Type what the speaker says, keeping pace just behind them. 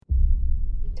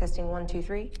Testing 1, 2,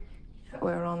 3.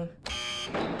 We're on.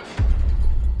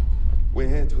 We're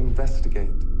here to investigate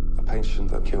a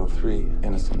patient that killed 3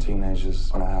 innocent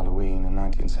teenagers on a Halloween in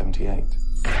 1978.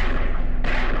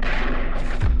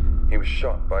 He was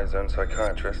shot by his own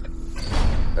psychiatrist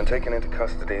and taken into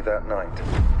custody that night,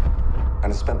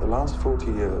 and has spent the last 40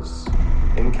 years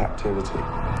in captivity.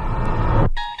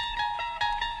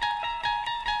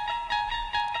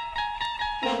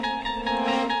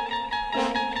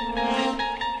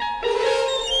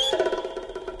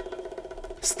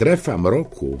 Strefa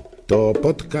Mroku to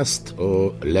podcast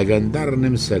o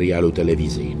legendarnym serialu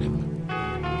telewizyjnym.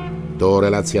 To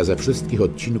relacja ze wszystkich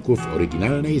odcinków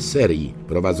oryginalnej serii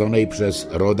prowadzonej przez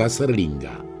Roda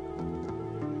Serlinga.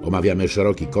 Omawiamy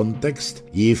szeroki kontekst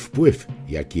i wpływ,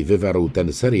 jaki wywarł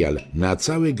ten serial na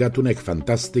cały gatunek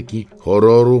fantastyki,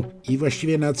 horroru i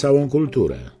właściwie na całą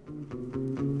kulturę.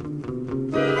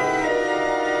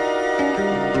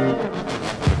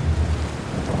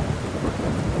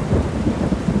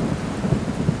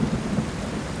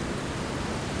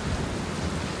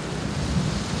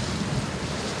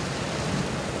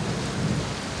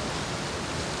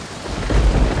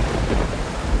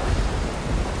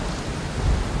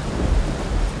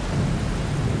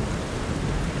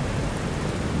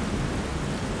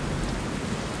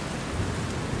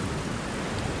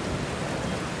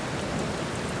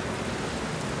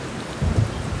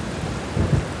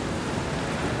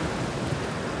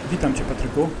 Witam Cię,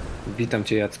 Patryku. Witam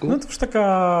Cię, Jacku. No to już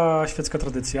taka świecka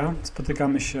tradycja.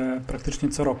 Spotykamy się praktycznie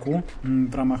co roku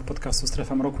w ramach podcastu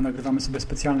Strefa Mroku. Nagrywamy sobie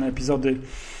specjalne epizody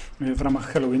w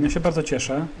ramach Halloween. Ja się bardzo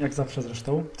cieszę, jak zawsze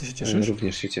zresztą. Ty się cieszysz?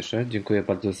 Również się cieszę. Dziękuję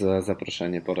bardzo za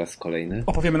zaproszenie po raz kolejny.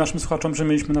 Opowiemy naszym słuchaczom, że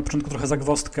mieliśmy na początku trochę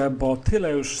zagwozdkę, bo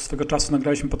tyle już swego czasu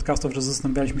nagraliśmy podcastów, że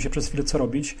zastanawialiśmy się przez chwilę, co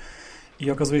robić.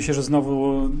 I okazuje się, że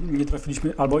znowu nie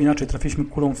trafiliśmy, albo inaczej, trafiliśmy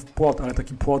kulą w płot, ale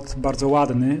taki płot bardzo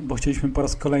ładny, bo chcieliśmy po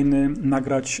raz kolejny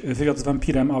nagrać wywiad z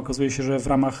wampirem, a okazuje się, że w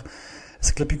ramach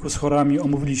sklepiku z horrorami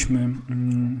omówiliśmy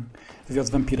wywiad z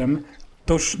wampirem.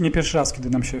 To już nie pierwszy raz, kiedy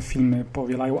nam się filmy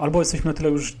powielają, albo jesteśmy na tyle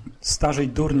już starzy i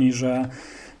durni, że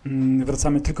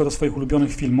wracamy tylko do swoich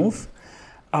ulubionych filmów,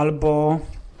 albo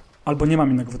nie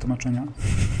mam innego wytłumaczenia.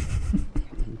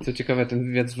 Co ciekawe, ten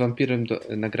wywiad z wampirem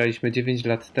nagraliśmy 9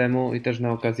 lat temu i też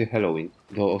na okazję Halloween,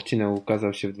 bo odcinek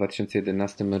ukazał się w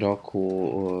 2011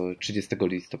 roku 30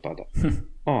 listopada.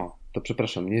 O, to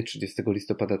przepraszam, nie 30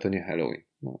 listopada to nie Halloween.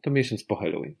 No, to miesiąc po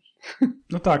Halloween.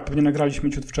 No tak, pewnie nagraliśmy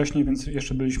ciut wcześniej, więc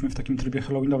jeszcze byliśmy w takim trybie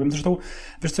halloweenowym. Zresztą,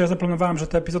 wiesz co, ja zaplanowałem, że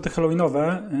te epizody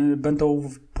halloweenowe będą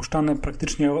puszczane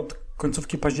praktycznie od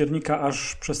końcówki października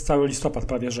aż przez cały listopad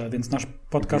prawie, że, więc nasz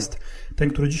podcast, ten,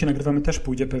 który dzisiaj nagrywamy, też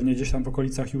pójdzie pewnie gdzieś tam w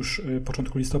okolicach już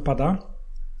początku listopada,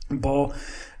 bo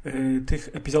tych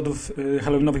epizodów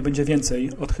halloweenowych będzie więcej.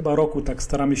 Od chyba roku tak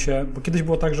staramy się, bo kiedyś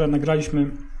było tak, że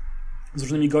nagraliśmy z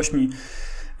różnymi gośćmi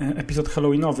epizod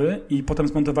halloweenowy i potem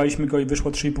zmontowaliśmy go i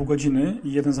wyszło 3,5 godziny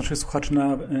i jeden z naszych słuchaczy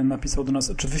napisał do nas,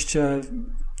 oczywiście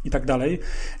i tak dalej,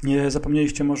 nie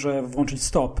zapomnieliście może włączyć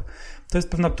stop. To jest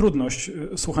pewna trudność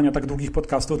słuchania tak długich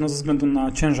podcastów, no ze względu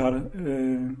na ciężar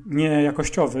nie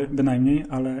jakościowy bynajmniej,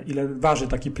 ale ile waży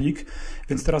taki plik,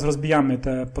 więc teraz rozbijamy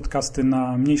te podcasty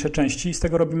na mniejsze części i z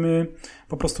tego robimy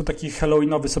po prostu taki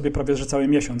halloweenowy sobie prawie że cały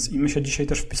miesiąc i my się dzisiaj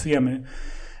też wpisujemy,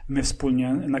 my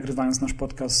wspólnie nagrywając nasz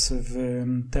podcast w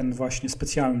ten właśnie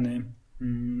specjalny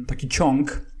taki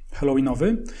ciąg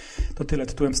halloweenowy. To tyle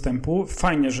tytułem wstępu.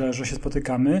 Fajnie, że się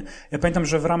spotykamy. Ja pamiętam,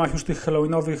 że w ramach już tych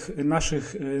halloweenowych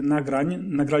naszych nagrań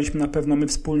nagraliśmy na pewno my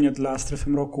wspólnie dla Strefy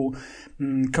Mroku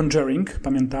Conjuring,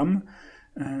 pamiętam.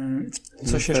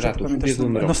 Coś jeszcze pamiętasz?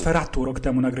 Nosferatu rok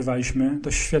temu nagrywaliśmy.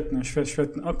 To świetne.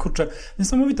 O kurczę,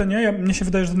 niesamowite, nie? Mnie się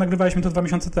wydaje, że nagrywaliśmy to 2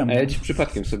 miesiące temu. A ja dziś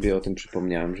przypadkiem sobie o tym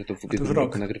przypomniałem, że to w ubiegłym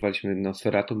roku nagrywaliśmy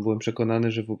Nosferatu. Byłem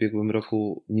przekonany, że w ubiegłym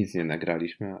roku nic nie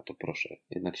nagraliśmy, a to proszę,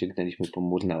 jednak sięgnęliśmy po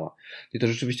Murnała. I to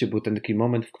rzeczywiście był ten taki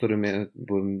moment, w którym ja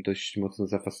byłem dość mocno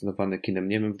zafascynowany kinem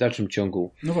niemym. W dalszym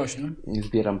ciągu no właśnie.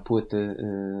 Zbieram płyty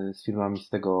z filmami z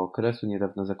tego okresu.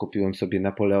 Niedawno zakupiłem sobie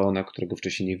Napoleona, którego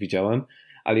wcześniej nie widziałem,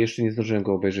 ale jeszcze nie zdążyłem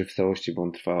go obejrzeć w całości, bo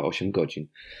on trwa 8 godzin.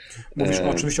 Mówisz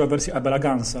oczywiście o wersji Abela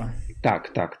Gansa.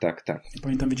 Tak.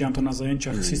 Pamiętam, widziałem to na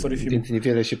zajęciach z historii filmu. Więc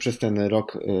niewiele się przez ten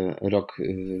rok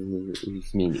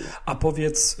zmieniło. A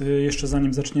powiedz jeszcze,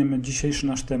 zanim zaczniemy dzisiejszy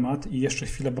nasz temat i jeszcze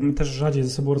chwilę, bo my też rzadziej ze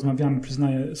sobą rozmawiamy,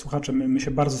 przyznaję słuchacze, my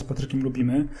się bardzo z Patrykiem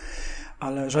lubimy,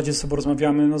 ale rzadziej ze sobą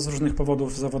rozmawiamy z różnych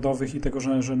powodów zawodowych i tego,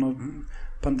 że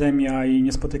pandemia i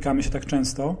nie spotykamy się tak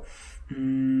często.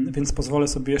 Więc pozwolę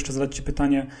sobie jeszcze zadać Ci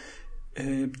pytanie,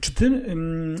 czy Ty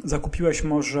zakupiłeś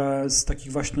może z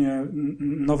takich właśnie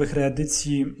nowych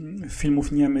reedycji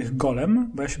filmów niemych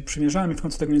Golem? Bo ja się przymierzałem i w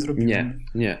końcu tego nie zrobiłem.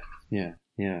 Nie.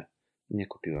 nie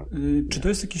kupiłem. Czy to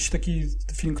jest jakiś taki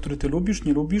film, który ty lubisz,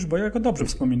 nie lubisz? Bo ja go dobrze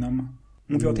wspominam.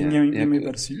 Mówię o tej niemej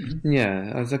wersji.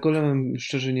 Nie, a za Golemem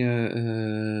szczerze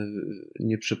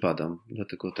nie przypadam.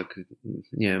 Dlatego tak,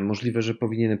 nie, możliwe, że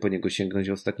powinienem po niego sięgnąć.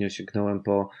 Ostatnio sięgnąłem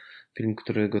po film,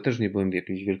 którego też nie byłem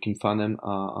jakimś wielkim fanem,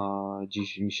 a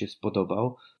dziś mi się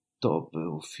spodobał. To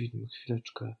był film,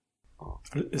 chwileczkę.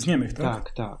 Z niemych,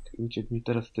 tak? Tak. Uciekł mi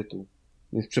teraz tytuł.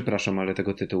 Więc przepraszam, ale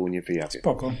tego tytułu nie wyjawię.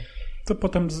 Spoko. To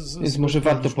potem Więc może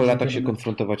warto po latach się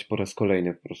konfrontować po raz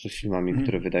kolejny po prostu z filmami,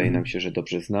 które wydaje nam się, że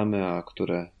dobrze znamy, a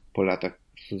które po latach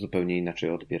zupełnie inaczej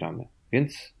odbieramy.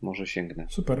 Więc może sięgnę.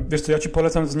 Super. Wiesz co, ja ci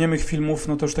polecam z niemych filmów,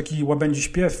 no to już taki łabędzi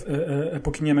śpiew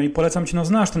epoki niemej. Polecam ci,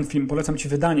 znasz ten film, polecam ci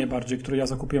wydanie bardziej, które ja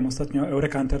zakupiłem ostatnio.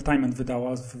 Eureka Entertainment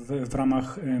wydała w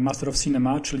ramach Master of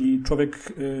Cinema, czyli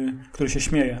Człowiek, który się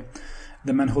śmieje.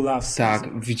 The Man Who Laughs.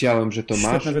 Tak, widziałem, że to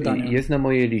masz i jest na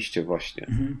mojej liście właśnie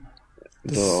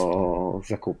do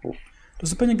zakupów. To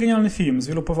zupełnie genialny film z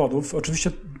wielu powodów.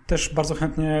 Oczywiście też bardzo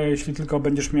chętnie, jeśli tylko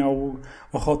będziesz miał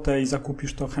ochotę i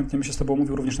zakupisz, to chętnie bym się z tobą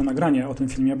mówił również na nagranie o tym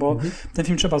filmie, bo ten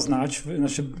film trzeba znać.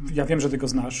 Znaczy, ja wiem, że ty go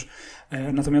znasz,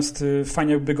 natomiast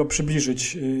fajnie by go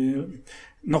przybliżyć.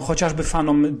 No chociażby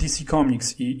fanom DC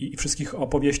Comics i wszystkich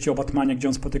opowieści o Batmanie, gdzie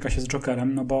on spotyka się z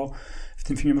Jokerem, no bo w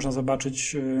tym filmie można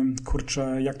zobaczyć,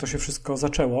 jak to się wszystko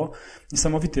zaczęło.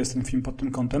 Niesamowity jest ten film pod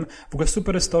tym kątem. W ogóle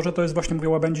super jest to, że to jest właśnie, mówię,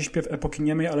 łabędzi śpiew epoki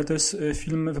niemej, ale to jest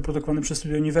film wyprodukowany przez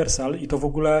Studio Universal i to w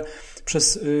ogóle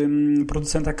przez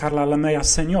producenta Karla Lameya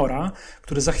seniora,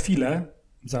 który za chwilę,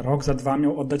 za rok, za dwa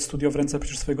miał oddać studio w ręce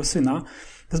przecież swojego syna.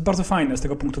 To jest bardzo fajne z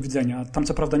tego punktu widzenia. Tam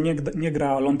co prawda nie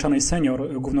gra Lon Chaney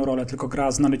senior główną rolę, tylko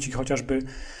gra znany ci chociażby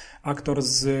aktor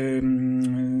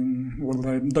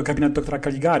do Gabinetu doktora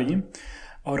Caligari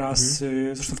oraz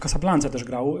zresztą w Casablance też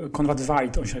grał. Konrad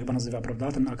Veidt, on się chyba nazywa,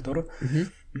 prawda, ten aktor.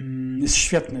 Jest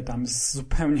świetny tam, jest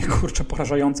zupełnie,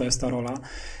 porażająca jest ta rola.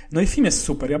 No i film jest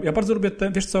super. Ja bardzo lubię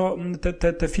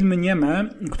te filmy nieme,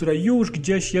 które już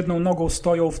gdzieś jedną nogą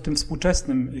stoją w tym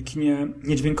współczesnym kinie,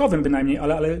 niedźwiękowym bynajmniej,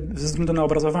 ale ze względu na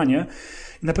obrazowanie.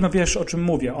 I na pewno wiesz, o czym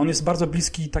mówię. On jest bardzo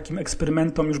bliski takim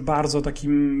eksperymentom, już bardzo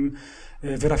takim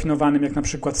wyrafinowanym, jak na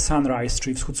przykład Sunrise,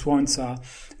 czyli Wschód Słońca,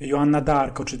 Joanna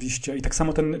Dark oczywiście. I tak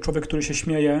samo ten Człowiek, który się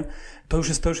śmieje, to już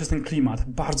jest ten klimat.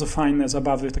 Bardzo fajne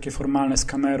zabawy, takie formalne z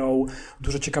kamerą,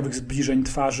 dużo ciekawych zbliżeń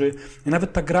twarzy. I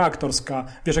nawet ta gra aktorska,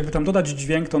 wiesz, jakby tam dodać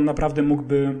dźwięk, to on naprawdę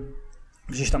mógłby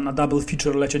gdzieś tam na double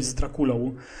feature lecieć z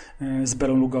Drakulą, z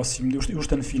Belą Lugosim. Już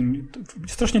ten film.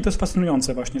 Strasznie to jest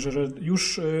fascynujące właśnie, że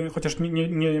już chociaż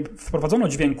nie wprowadzono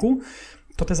dźwięku,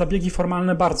 to te zabiegi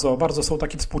formalne bardzo, bardzo są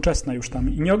takie współczesne już tam.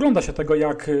 I nie ogląda się tego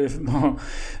jak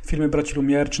filmy braci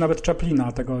Lumière, czy nawet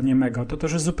Chaplina, tego niemego. To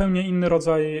też jest zupełnie inny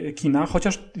rodzaj kina,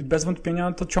 chociaż bez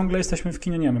wątpienia to ciągle jesteśmy w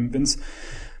kinie niemym, więc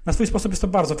na swój sposób jest to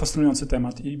bardzo fascynujący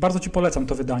temat i bardzo ci polecam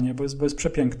to wydanie, bo jest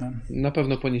przepiękne. Na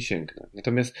pewno po nie sięgnę.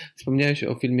 Natomiast wspomniałeś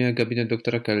o filmie Gabinet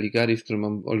doktora Caligari, z którym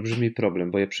mam olbrzymi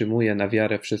problem, bo ja przyjmuję na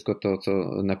wiarę wszystko to,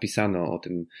 co napisano o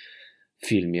tym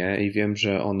filmie i wiem,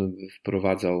 że on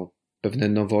wprowadzał pewne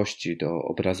nowości do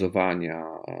obrazowania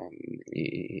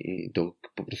i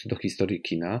po prostu do historii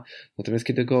kina. Natomiast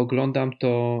kiedy go oglądam,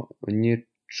 to nie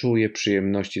czuję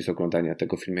przyjemności z oglądania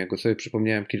tego filmu. Ja go sobie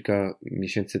przypomniałem kilka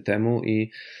miesięcy temu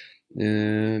i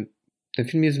ten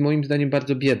film jest moim zdaniem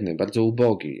bardzo biedny, bardzo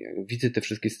ubogi. Widzę te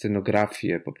wszystkie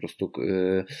scenografie po prostu,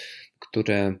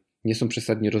 które nie są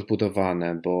przesadnie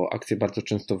rozbudowane, bo akcja bardzo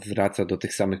często wraca do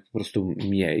tych samych po prostu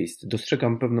miejsc.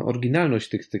 Dostrzegam pewną oryginalność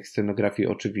tych scenografii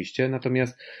oczywiście,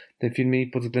 natomiast ten film i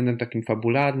pod względem takim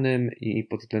fabularnym i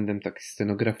pod względem takim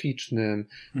scenograficznym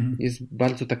jest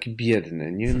bardzo taki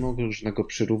biedny. Nie można go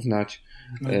przyrównać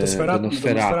do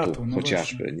Nosferatu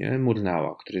chociażby, nie?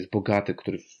 Murnała, który jest bogaty,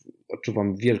 który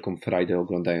odczuwam wielką frajdę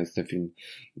oglądając ten film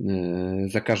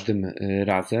za każdym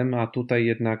razem, a tutaj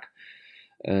jednak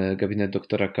Gabinet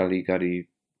doktora Caligari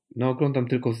oglądam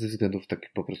tylko ze względów takich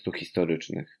po prostu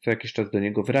historycznych. Co jakiś czas do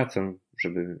niego wracam,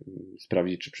 żeby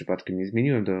sprawdzić, czy przypadkiem nie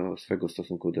zmieniłem do swojego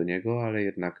stosunku do niego, ale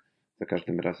jednak za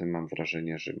każdym razem mam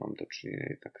wrażenie, że mam do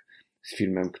czynienia tak z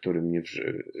filmem, który mnie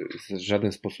w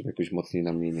żaden sposób jakoś mocniej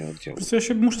na mnie nie oddziałuje. Ja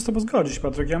się muszę z tobą zgodzić,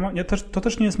 Patryk. To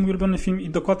też nie jest mój ulubiony film i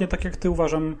dokładnie tak jak ty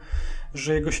uważam,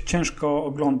 że jego się ciężko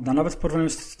ogląda. Nawet w porównaniu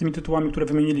z tymi tytułami, które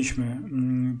wymieniliśmy,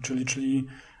 czyli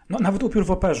nawet Upiór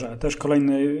w operze, też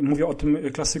kolejny, mówię o tym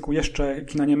klasyku jeszcze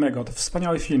kina niemego. To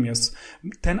wspaniały film jest.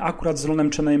 Ten akurat z Lonem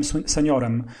Chaneyem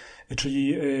seniorem,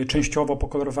 czyli częściowo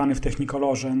pokolorowany w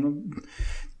Technicolorze.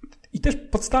 I też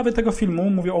podstawy tego filmu,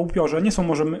 mówię o upiorze, nie są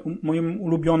może moim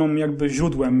ulubionym jakby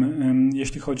źródłem,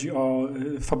 jeśli chodzi o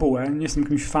fabułę. Nie jestem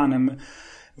jakimś fanem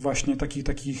właśnie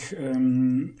takich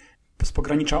z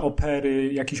pogranicza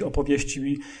opery, jakichś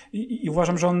opowieści i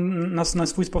uważam, że on na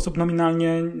swój sposób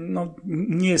nominalnie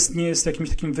nie jest jakimś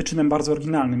takim wyczynem bardzo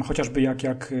oryginalnym, chociażby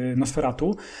jak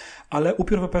Nosferatu, ale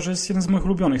Upiór w operze jest jeden z moich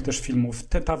ulubionych też filmów.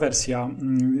 Ta wersja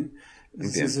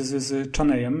z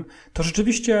Chaneyem, to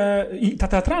rzeczywiście i ta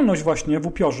teatralność właśnie w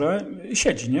Upiorze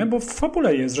siedzi, nie? Bo w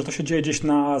fabule jest, że to się dzieje gdzieś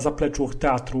na zapleczu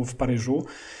teatru w Paryżu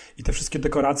i te wszystkie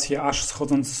dekoracje, aż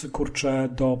schodząc, kurczę,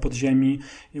 do podziemi.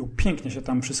 I pięknie się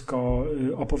tam wszystko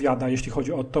opowiada, jeśli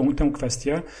chodzi o tę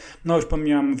kwestię. No już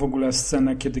pomijam w ogóle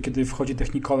scenę, kiedy wchodzi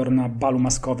Technicolor na balu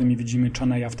maskowym i widzimy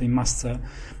Chaneya w tej masce.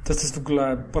 To jest w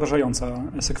ogóle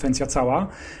porażająca sekwencja cała.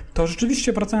 To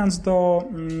rzeczywiście, wracając do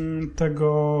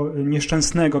tego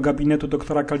nieszczęsnego gabinetu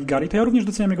doktora Caligari, to ja również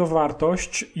doceniam jego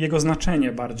wartość, jego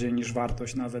znaczenie bardziej niż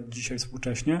wartość nawet dzisiaj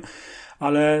współcześnie.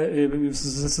 Ale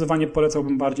zdecydowanie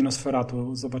polecałbym bardziej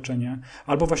Nosferatu zobaczenie.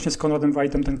 Albo właśnie z Conradem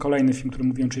White'em ten kolejny film, który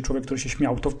mówiłem, czyli Człowiek, który się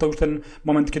śmiał. To już ten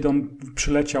moment, kiedy on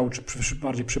przyleciał, czy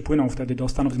bardziej przypłynął wtedy do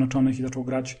Stanów Zjednoczonych i zaczął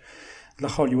grać dla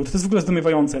Hollywood. To jest w ogóle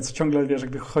zdumiewające, co ciągle, wiesz,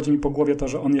 jakby chodzi mi po głowie to,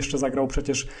 że on jeszcze zagrał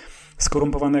przecież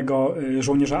skorumpowanego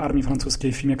żołnierza armii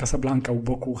francuskiej w filmie Casablanca u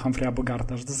boku Humphreya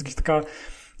Bogarta, że to jest jakaś taka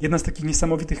jedna z takich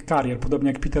niesamowitych karier,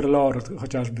 podobnie jak Peter Lorre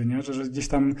chociażby, nie? Że gdzieś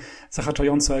tam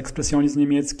zahaczająco ekspresjonizm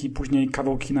niemiecki, później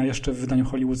kawał kina jeszcze w wydaniu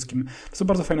hollywoodzkim. To są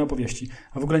bardzo fajne opowieści.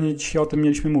 A w ogóle nie dzisiaj o tym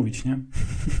mieliśmy mówić, nie?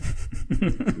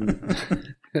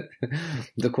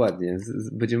 Dokładnie.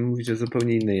 Będziemy mówić o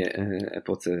zupełnie innej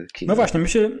epoce kina. No właśnie, my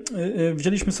się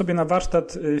wzięliśmy sobie na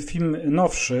warsztat film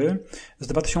nowszy z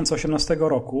 2018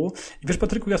 roku. I wiesz,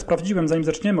 Patryku, ja sprawdziłem, zanim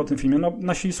zaczniemy o tym filmie, no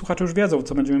nasi słuchacze już wiedzą,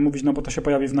 co będziemy mówić, no bo to się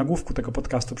pojawi w nagłówku tego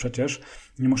podcastu przecież.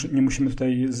 Nie musimy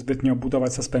tutaj zbytnio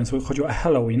budować suspensu. Chodzi o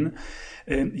Halloween.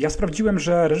 Ja sprawdziłem,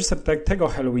 że reżyser tego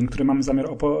Halloween, który mamy zamiar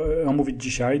omówić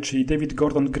dzisiaj, czyli David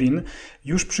Gordon Green,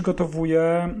 już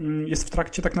przygotowuje, jest w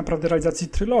trakcie tak naprawdę realizacji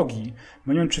trylogii.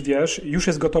 Bo nie wiem, czy wiesz, już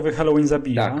jest gotowy Halloween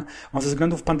Zabija. Tak. On ze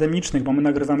względów pandemicznych, bo my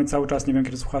nagrywamy cały czas, nie wiem,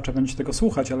 kiedy słuchacze będziecie tego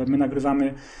słuchać, ale my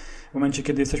nagrywamy w momencie,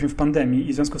 kiedy jesteśmy w pandemii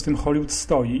i w związku z tym Hollywood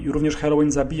stoi i również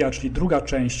Halloween Zabija, czyli druga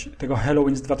część tego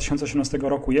Halloween z 2018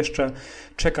 roku jeszcze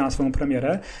czeka na swoją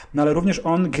premierę, no ale również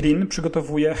Green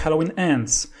przygotowuje Halloween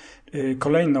Ends,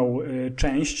 kolejną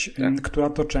część, która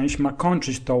to część ma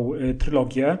kończyć tą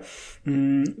trylogię.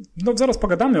 No zaraz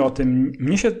pogadamy o tym.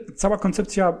 Mnie się cała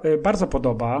koncepcja bardzo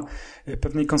podoba,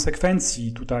 pewnej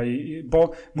konsekwencji tutaj,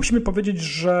 bo musimy powiedzieć,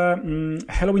 że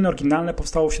Halloween oryginalne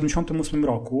powstało w 1978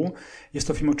 roku. Jest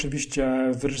to film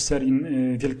oczywiście w reżyserii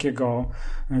wielkiego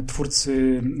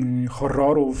twórcy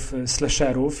horrorów,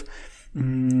 slasherów,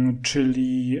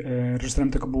 czyli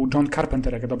reżyserem tego był John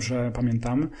Carpenter, jak ja dobrze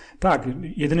pamiętam. Tak,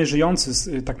 jedyny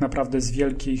żyjący tak naprawdę z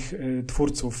wielkich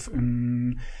twórców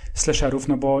slasherów,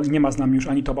 no bo nie ma z nami już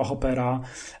ani Toba Hoppera,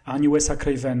 ani Wesa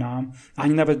Cravena,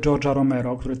 ani nawet George'a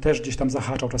Romero, który też gdzieś tam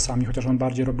zahaczał czasami, chociaż on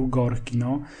bardziej robił gore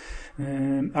kino.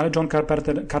 Ale John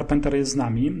Carpenter jest z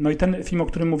nami. No i ten film, o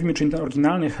którym mówimy, czyli ten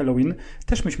oryginalny Halloween,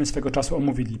 też myśmy swego czasu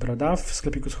omówili, prawda? W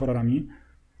sklepiku z horrorami.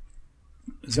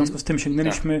 W związku z tym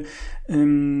sięgnęliśmy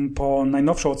po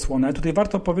najnowszą odsłonę. Tutaj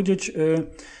warto powiedzieć,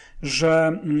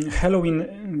 że Halloween,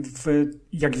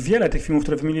 jak wiele tych filmów,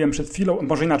 które wymieniłem przed chwilą,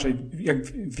 może inaczej, jak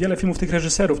wiele filmów tych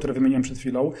reżyserów, które wymieniłem przed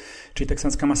chwilą, czyli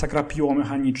Teksańska masakra piłą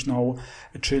mechaniczną,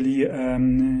 czyli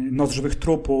Noc żywych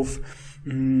trupów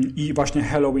i właśnie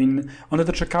Halloween, one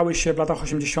doczekały się w latach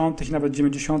 80. i nawet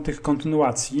 90.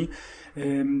 kontynuacji.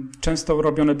 Często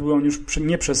robione były one już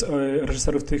nie przez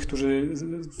reżyserów tych, którzy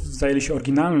zajęli się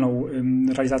oryginalną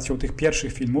realizacją tych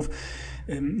pierwszych filmów.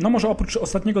 No może oprócz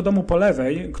Ostatniego domu po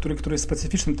lewej, który jest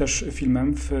specyficznym też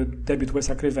filmem, debiut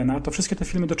Wesa Cravena, to wszystkie te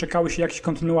filmy doczekały się jakiejś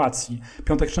kontynuacji.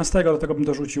 Piątek Częstego do tego bym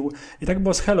dorzucił. I tak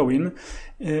było z Halloween.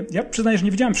 Ja przyznaję, że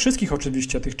nie widziałem wszystkich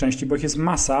oczywiście tych części, bo ich jest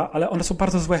masa, ale one są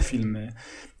bardzo złe filmy.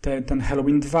 Ten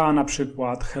Halloween 2 na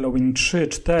przykład, Halloween 3,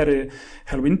 4,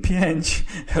 Halloween 5,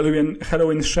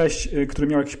 Halloween 6, który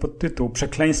miał jakiś podtytuł,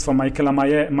 Przekleństwo Michaela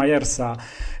Myersa,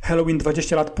 Halloween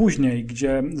 20 lat później,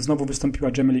 gdzie znowu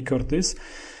wystąpiła Jamie Lee Curtis.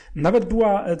 Nawet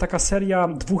była taka seria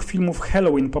 2 filmów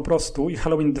Halloween po prostu i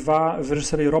Halloween 2 w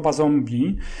reżyserii Roba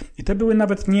Zombie i te były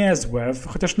nawet niezłe,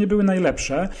 chociaż nie były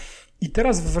najlepsze. I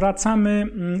teraz wracamy,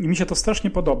 i mi się to strasznie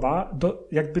podoba, do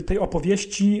jakby tej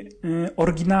opowieści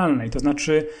oryginalnej, to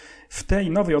znaczy w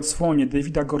tej nowej odsłonie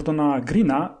Davida Gordona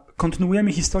Greena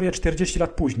kontynuujemy historię 40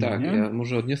 lat później. Tak, nie? Ja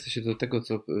może odniosę się do tego,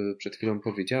 co przed chwilą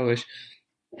powiedziałeś.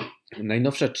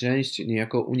 Najnowsza część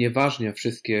niejako unieważnia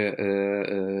wszystkie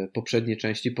poprzednie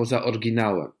części poza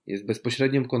oryginałem. Jest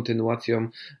bezpośrednią kontynuacją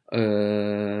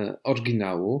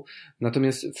oryginału.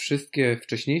 Natomiast wszystkie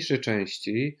wcześniejsze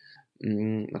części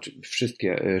znaczy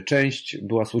wszystkie, część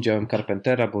była z udziałem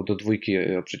Carpentera, bo do 2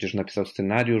 przecież napisał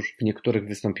scenariusz, w niektórych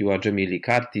wystąpiła Jamie Lee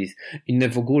Curtis, inne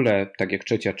w ogóle, tak jak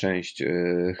 3. część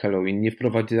Halloween, nie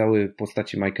wprowadzały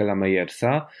postaci Michaela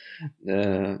Myersa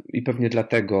i pewnie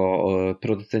dlatego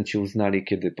producenci uznali,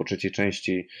 kiedy po 3.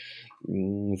 części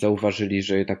zauważyli,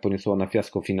 że jednak poniosła ona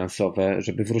fiasko finansowe,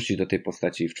 żeby wrócić do tej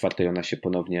postaci i w 4. ona się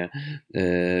ponownie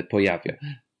pojawia.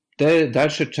 Te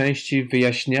dalsze części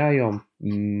wyjaśniają,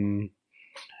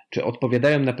 czy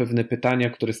odpowiadają na pewne pytania,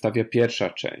 które stawia 1.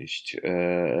 część.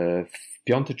 W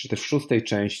 5. czy też w 6.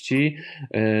 części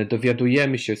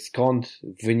dowiadujemy się, skąd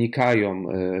wynikają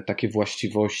takie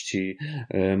właściwości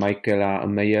Michaela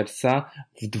Myersa.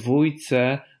 W 2.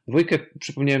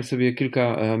 przypomniałem sobie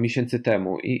kilka miesięcy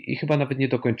temu i chyba nawet nie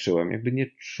dokończyłem. Jakby nie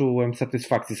czułem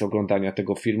satysfakcji z oglądania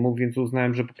tego filmu, więc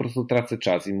uznałem, że po prostu tracę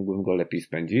czas i mógłbym go lepiej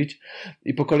spędzić.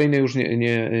 I po kolejnej już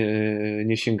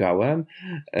nie sięgałem.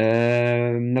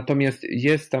 Natomiast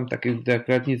jest tam taki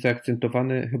delikatnie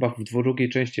zaakcentowany chyba w 2.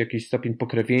 części jakiś stopień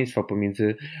pokrewieństwa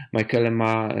pomiędzy Michaelem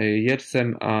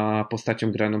Myersem a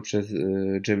postacią graną przez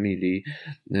Jamie Lee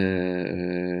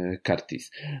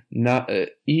Curtis.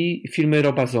 I filmy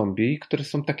Roba Zombie, które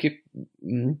są takie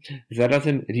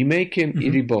zarazem remake'iem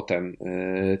i rebootem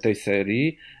tej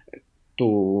serii.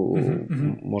 Tu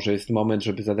może jest moment,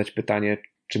 żeby zadać pytanie,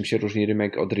 czym się różni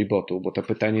remake od rebootu, bo to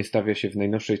pytanie stawia się w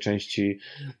najnowszej części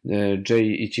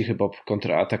Jay i Cichy Bob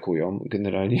kontratakują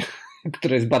generalnie,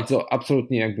 która jest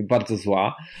absolutnie bardzo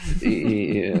zła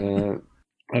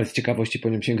ale z ciekawości po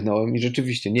nią sięgnąłem i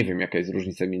rzeczywiście nie wiem, jaka jest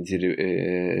różnica między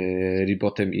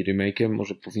rebootem i remake'em.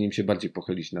 Może powinienem się bardziej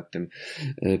pochylić nad tym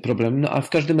problemem. No a w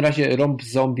każdym razie Rob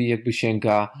Zombie jakby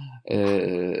sięga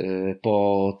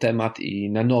po temat i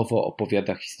na nowo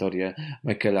opowiada historię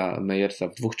Michaela Myersa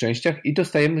w 2 częściach i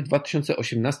dostajemy w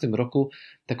 2018 roku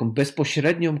taką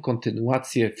bezpośrednią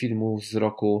kontynuację filmu z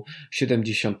roku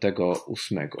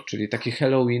 78, czyli taki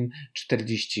Halloween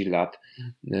 40 lat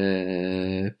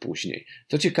później.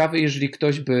 Co ciekawe, jeżeli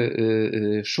ktoś by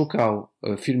szukał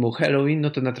filmu Halloween, no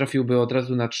to natrafiłby od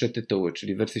razu na 3 tytuły,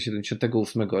 czyli wersję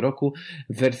 78 roku,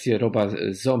 wersję Roba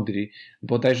Zombie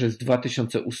bodajże z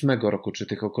 2008 roku, czy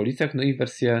tych okolicach, no i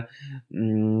wersję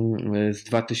z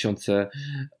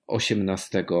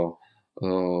 2018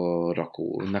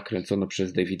 roku, nakręcono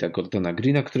przez Davida Gordona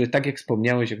Greena, który, tak jak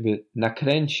wspomniałeś, jakby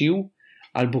nakręcił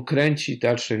albo kręci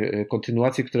dalsze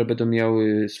kontynuacje, które będą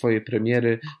miały swoje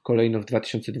premiery kolejno w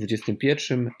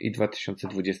 2021 i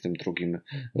 2022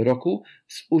 roku,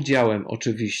 z udziałem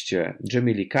oczywiście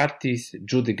Jamie Lee Curtis,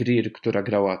 Judy Greer, która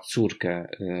grała córkę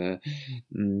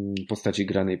postaci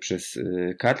granej przez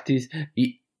Curtis,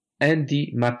 i Andy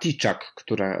Matichak,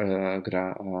 która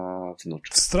gra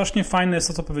wnuczkę. Strasznie fajne jest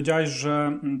to, co powiedziałeś,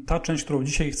 że ta część, którą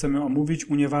dzisiaj chcemy omówić,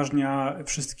 unieważnia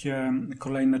wszystkie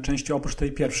kolejne części oprócz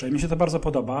tej pierwszej. Mi się to bardzo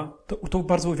podoba. To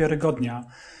bardzo uwiarygodnia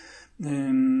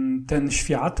ten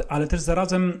świat, ale też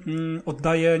zarazem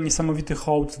oddaje niesamowity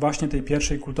hołd właśnie tej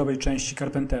pierwszej kultowej części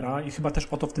Carpentera i chyba też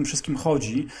o to w tym wszystkim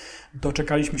chodzi.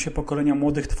 Doczekaliśmy się pokolenia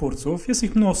młodych twórców. Jest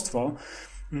ich mnóstwo.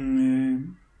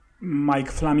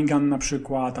 Mike Flanagan na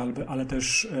przykład, ale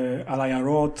też Elijah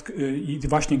Roth i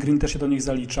właśnie Green też się do nich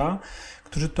zalicza,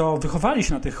 którzy to wychowali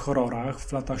się na tych horrorach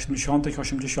w latach 70.,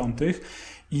 80.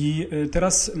 i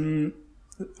teraz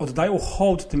oddają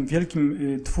hołd tym wielkim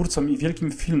twórcom i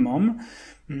wielkim filmom,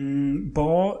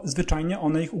 bo zwyczajnie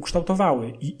one ich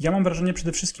ukształtowały. I ja mam wrażenie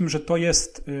przede wszystkim, że to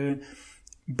jest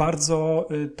bardzo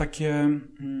takie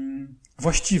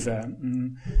właściwe.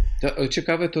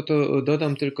 Ciekawe to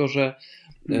dodam tylko, że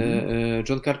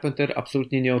John Carpenter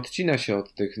absolutnie nie odcina się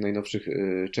od tych najnowszych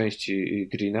części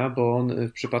Greena, bo on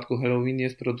w przypadku Halloween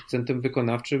jest producentem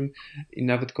wykonawczym i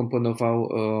nawet komponował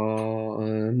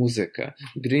muzykę.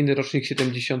 Green, rocznik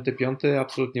 75,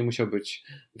 absolutnie musiał być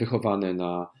wychowany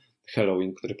na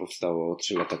Halloween, które powstało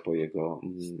 3 lata po jego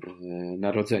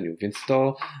narodzeniu. Więc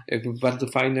to jakby bardzo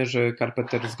fajne, że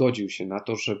Carpenter zgodził się na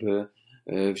to, żeby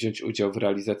wziąć udział w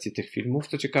realizacji tych filmów.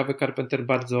 Co ciekawe, Carpenter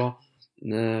bardzo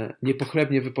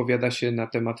niepochlebnie wypowiada się na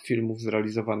temat filmów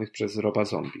zrealizowanych przez Roba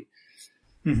Zombie.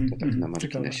 To tak na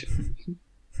marginesie.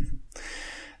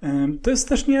 To jest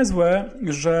też niezłe,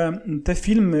 że te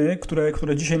filmy,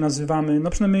 które dzisiaj nazywamy, no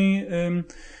przynajmniej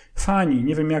fani,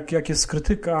 nie wiem jak jest z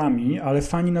krytykami, ale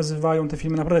fani nazywają te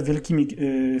filmy naprawdę wielkimi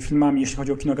filmami, jeśli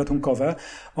chodzi o kino gatunkowe.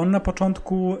 One na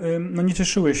początku nie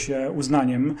cieszyły się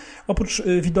uznaniem. Oprócz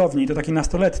widowni, to takiej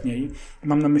nastoletniej,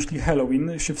 mam na myśli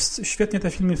Halloween, świetnie te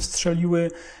filmy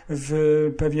wstrzeliły w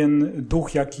pewien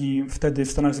duch, jaki wtedy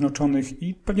w Stanach Zjednoczonych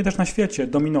i pewnie też na świecie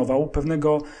dominował,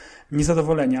 pewnego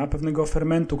niezadowolenia, pewnego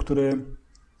fermentu, który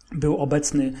był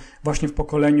obecny właśnie w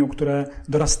pokoleniu, które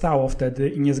dorastało wtedy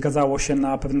i nie zgadzało się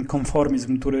na pewien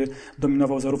konformizm, który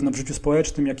dominował zarówno w życiu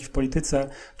społecznym, jak i w polityce.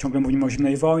 Ciągle mówimy o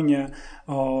zimnej wojnie,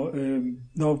 o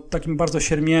takim bardzo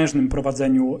siermiężnym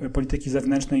prowadzeniu polityki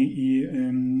zewnętrznej i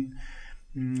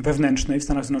wewnętrznej w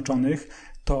Stanach Zjednoczonych.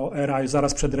 To era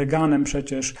zaraz przed Reaganem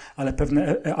przecież, ale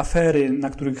pewne afery, na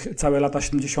których całe lata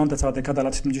 70., cała dekada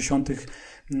lat 70.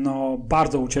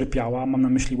 Bardzo ucierpiała. Mam na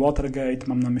myśli Watergate,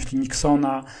 mam na myśli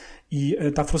Nixona i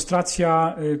ta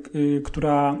frustracja,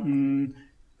 która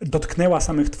dotknęła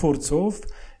samych twórców,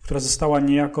 która została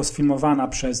niejako sfilmowana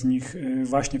przez nich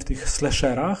właśnie w tych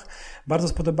slasherach, bardzo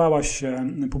spodobała się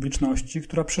publiczności,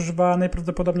 która przeżywa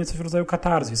najprawdopodobniej coś w rodzaju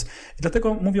katarzis. I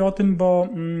dlatego mówię o tym, bo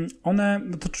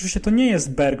to oczywiście to nie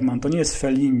jest Bergman, to nie jest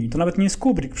Fellini, to nawet nie jest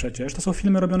Kubrick przecież, to są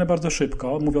filmy robione bardzo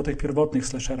szybko, mówię o tych pierwotnych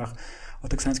slasherach, o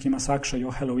teksańskiej masakrze i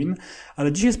o Halloween,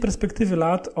 ale dzisiaj z perspektywy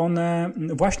lat one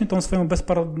właśnie tą swoją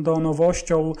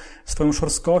bezpardonowością, swoją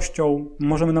szorstkością,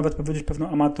 możemy nawet powiedzieć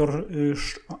pewną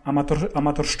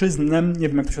amatorszczyznę, nie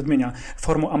wiem jak to się odmienia,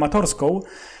 formą amatorską,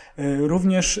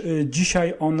 również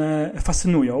dzisiaj one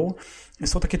fascynują.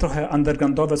 Są takie trochę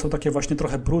undergroundowe, są takie właśnie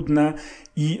trochę brudne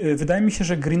i wydaje mi się,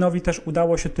 że Greenowi też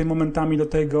udało się tutaj momentami do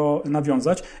tego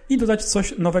nawiązać i dodać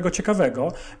coś nowego,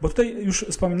 ciekawego, bo tutaj już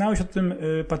wspominałeś o tym,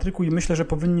 Patryku, i myślę, że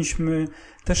powinniśmy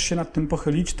też się nad tym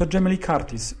pochylić, to Jamie Lee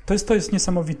Curtis. To jest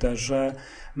niesamowite, że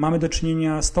mamy do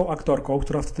czynienia z tą aktorką,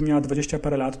 która wtedy miała 20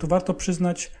 parę lat. Tu warto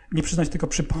tylko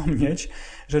przypomnieć,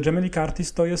 że Jamie Lee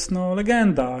Curtis to jest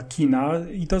legenda kina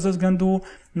i to ze względu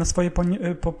na swoje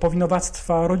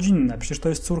powinowactwa rodzinne. Przecież to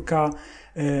jest córka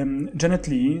Janet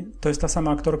Leigh, to jest ta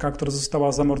sama aktorka, która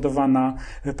została zamordowana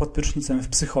pod prysznicem w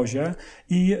Psychozie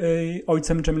i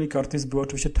ojcem Jamie Lee Curtis był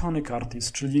oczywiście Tony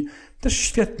Curtis, czyli też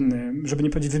świetny, żeby nie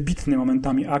powiedzieć wybitny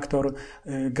momentami aktor,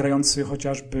 grający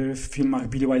chociażby w filmach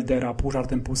Billy Wildera, pół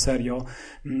żartem, pół serio.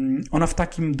 Ona w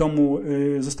takim domu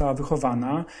została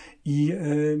wychowana i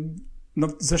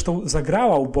zresztą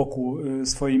zagrała u boku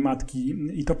swojej matki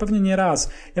i to pewnie nie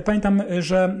raz. Ja pamiętam,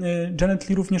 że Janet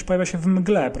Leigh również pojawia się w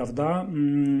Mgle, prawda?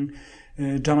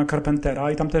 Johna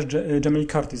Carpentera i tam też Jamie Lee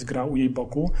Curtis gra u jej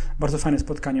boku. Bardzo fajne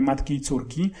spotkanie matki i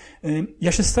córki.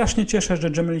 Ja się strasznie cieszę, że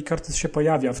Jamie Lee Curtis się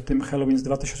pojawia w tym Halloween z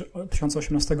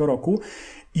 2018 roku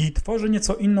i tworzy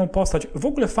nieco inną postać. W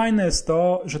ogóle fajne jest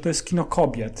to, że to jest kino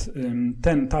kobiet.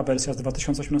 Ta wersja z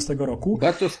 2018 roku.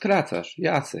 Bardzo skracasz,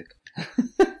 Jacek.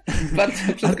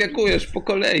 Bardzo przeskakujesz po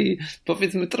kolei.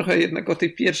 Powiedzmy trochę jednak o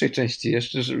tej pierwszej części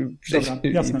jeszcze, żeby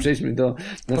przejdźmy do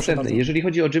następnej. Jeżeli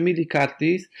chodzi o Jamie Lee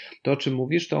Curtis, to o czym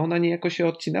mówisz, to ona niejako się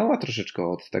odcinała troszeczkę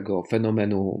od tego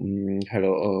fenomenu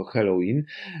Halloween,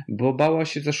 bo bała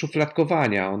się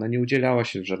zaszufladkowania. Ona nie udzielała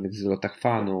się w żadnych zlotach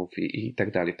fanów i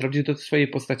tak dalej. Wprawdzie do swojej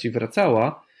postaci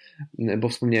wracała, bo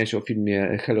wspomniałeś o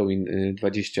filmie Halloween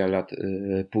 20 lat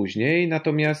później,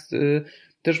 natomiast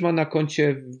też ma na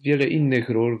koncie wiele innych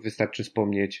ról. Wystarczy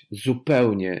wspomnieć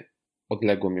zupełnie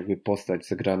odległą jakby postać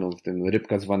zagraną w tym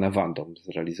Rybka zwana Wandą,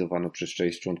 zrealizowaną przez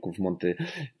 6 członków Monty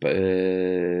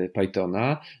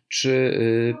Pythona, czy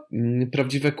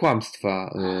Prawdziwe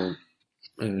kłamstwa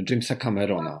Jamesa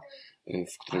Camerona,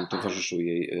 w którym towarzyszył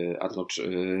jej Arnold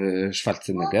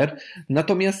Schwarzenegger.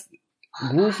 Natomiast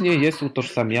głównie jest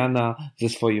utożsamiana ze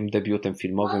swoim debiutem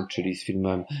filmowym, czyli z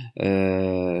filmem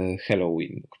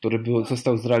Halloween, który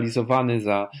został zrealizowany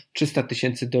za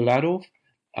 $300,000,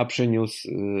 a przyniósł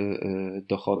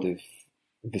dochody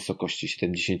w wysokości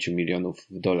 $70 milionów.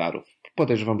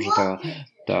 Podejrzewam, że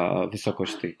ta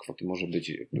wysokość tej kwoty może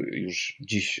być już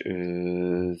dziś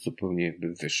zupełnie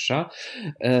jakby wyższa.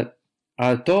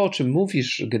 Ale to, o czym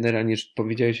mówisz, generalnie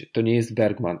powiedziałeś, to nie jest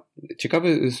Bergman.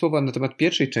 Ciekawe słowa na temat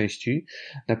pierwszej części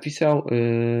napisał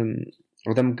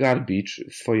Adam Garbage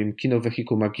w swoim Kino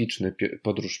Wehikuł Magiczny,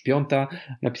 Podróż Piąta.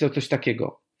 Napisał coś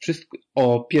takiego. Wszystko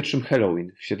o pierwszym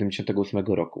Halloween w 78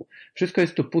 roku. Wszystko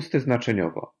jest tu puste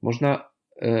znaczeniowo.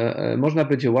 Można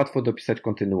będzie łatwo dopisać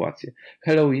kontynuację.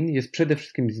 Halloween jest przede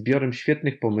wszystkim zbiorem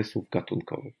świetnych pomysłów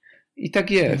gatunkowych. I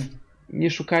tak jest.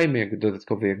 Nie szukajmy jakby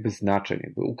dodatkowych znaczeń,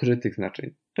 jakby ukrytych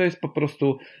znaczeń. To jest po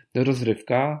prostu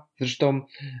rozrywka. Zresztą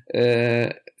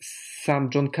sam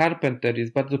John Carpenter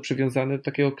jest bardzo przywiązany do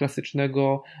takiego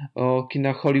klasycznego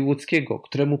kina hollywoodzkiego,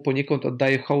 któremu poniekąd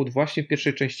oddaje hołd właśnie w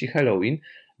pierwszej części Halloween,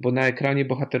 bo na ekranie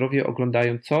bohaterowie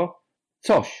oglądają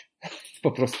coś.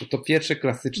 Po prostu to pierwsze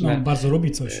klasyczne... bardzo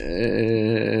lubi coś.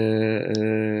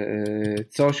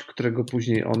 Coś, którego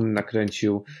później on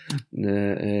nakręcił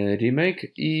remake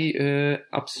i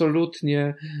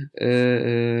absolutnie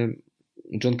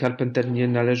John Carpenter nie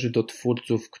należy do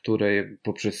twórców, które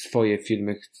poprzez swoje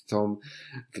filmy chcą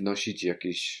wnosić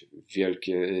jakieś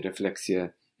wielkie refleksje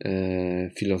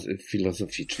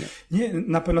filozoficzne. Nie,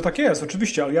 na pewno tak jest,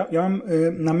 oczywiście, ale ja mam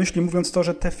na myśli, mówiąc to,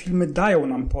 że te filmy dają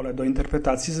nam pole do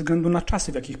interpretacji ze względu na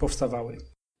czasy, w jakich powstawały.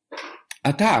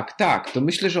 A tak, to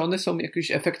myślę, że one są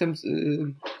jakimś efektem,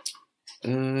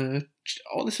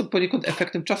 one są poniekąd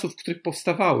efektem czasów, w których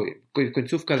powstawały.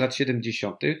 Końcówka lat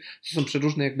 70. to są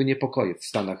przeróżne jakby niepokoje w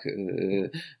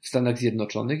Stanach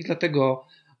Zjednoczonych i dlatego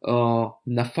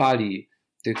na fali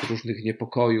tych różnych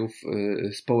niepokojów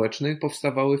społecznych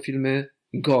powstawały filmy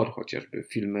gore, chociażby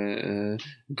filmy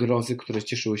grozy, które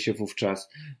cieszyły się wówczas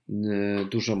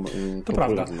dużą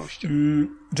popularnością.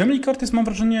 Jamie Lee Curtis, mam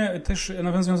wrażenie, też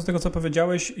nawiązując do tego, co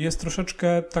powiedziałeś, jest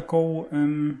troszeczkę taką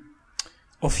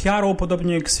ofiarą,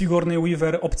 podobnie jak Sigourney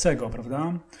Weaver, Obcego,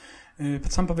 prawda?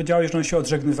 Sam powiedziałeś, że ona się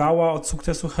odżegnywała od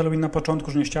sukcesu Halloween na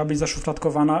początku, że nie chciała być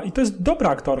zaszufladkowana i to jest dobra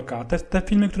aktorka. Te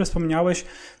filmy, które wspomniałeś,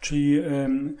 czyli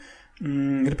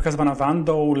Rybka zwana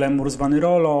Wandą, Lemur zwany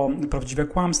Rollo, Prawdziwe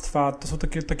kłamstwa, to są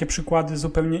takie przykłady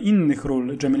zupełnie innych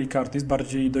ról Jamie Lee Curtis,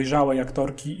 bardziej dojrzałej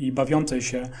aktorki i bawiącej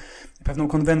się pewną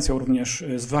konwencją również,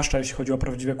 zwłaszcza jeśli chodzi o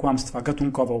Prawdziwe kłamstwa,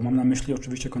 gatunkową. Mam na myśli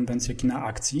oczywiście konwencję kina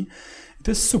akcji. I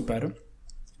to jest super.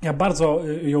 Ja bardzo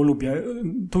ją lubię.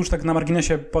 Tu już tak na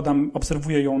marginesie podam,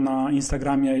 obserwuję ją na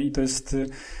Instagramie i to jest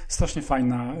strasznie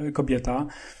fajna kobieta.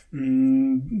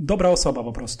 Dobra osoba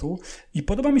po prostu. I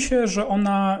podoba mi się, że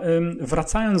ona,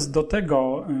 wracając do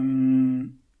tego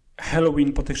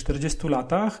Halloween po tych 40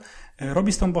 latach,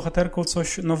 robi z tą bohaterką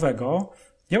coś nowego.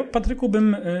 Ja, Patryku,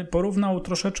 bym porównał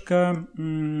troszeczkę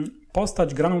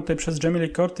postać graną tutaj przez Jamie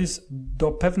Lee Curtis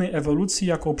do pewnej ewolucji,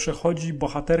 jaką przechodzi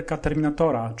bohaterka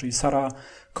Terminatora, czyli Sarah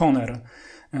Connor,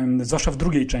 zwłaszcza w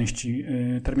drugiej części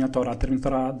Terminatora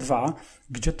 2,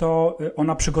 gdzie to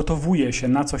ona przygotowuje się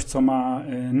na coś, co ma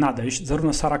nadejść.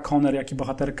 Zarówno Sarah Connor, jak i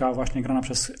bohaterka właśnie grana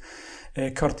przez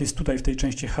Curtis tutaj w tej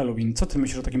części Halloween. Co ty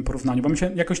myślisz o takim porównaniu? Bo mi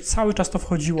się jakoś cały czas to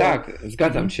wchodziło. Tak,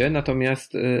 zgadzam się,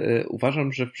 natomiast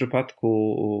uważam, że w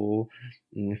przypadku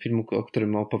filmu, o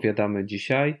którym opowiadamy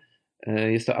dzisiaj,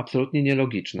 jest to absolutnie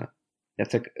nielogiczne.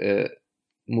 Jacek,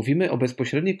 mówimy o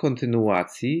bezpośredniej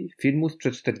kontynuacji filmu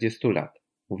sprzed 40 lat.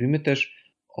 Mówimy też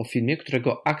o filmie,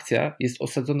 którego akcja jest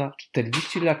osadzona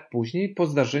 40 lat później po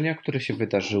zdarzeniach, które się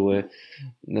wydarzyły,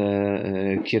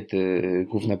 kiedy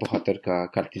główna bohaterka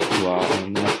Curtis była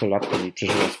nastolatką i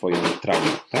przeżyła swoją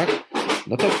traumę, tak?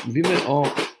 No to mówimy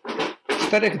o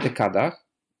 4 dekadach,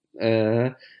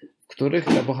 w których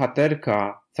ta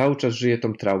bohaterka cały czas żyje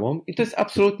tą traumą i to jest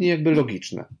absolutnie jakby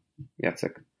logiczne,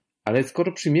 Jacek. Ale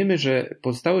skoro przyjmiemy, że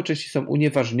pozostałe części są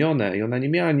unieważnione i ona nie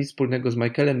miała nic wspólnego z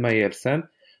Michaelem Myersem,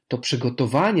 to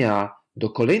przygotowania do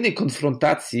kolejnej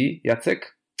konfrontacji,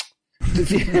 Jacek, ty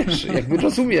wiesz, jakby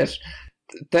rozumiesz,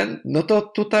 no to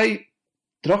tutaj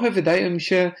trochę wydaje mi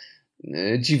się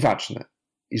dziwaczne.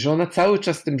 I że ona cały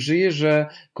czas z tym żyje, że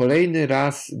kolejny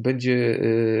raz będzie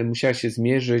musiała się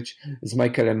zmierzyć z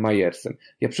Michaelem Myersem.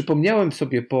 Ja przypomniałem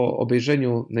sobie po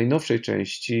obejrzeniu najnowszej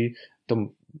części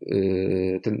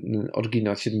ten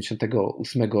oryginał z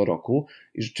 78 roku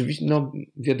i rzeczywiście, no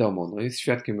wiadomo, no jest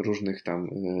świadkiem różnych tam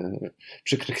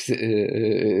przykrych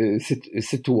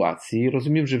sytuacji.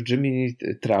 Rozumiem, że w Jimmy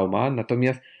trauma,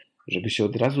 natomiast żeby się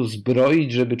od razu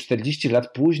zbroić, żeby 40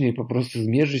 lat później po prostu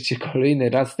zmierzyć się kolejny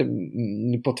raz z tym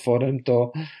potworem,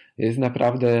 to jest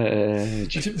naprawdę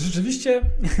dziwne. Rzeczywiście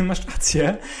masz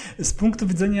rację. Z punktu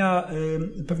widzenia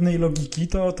pewnej logiki,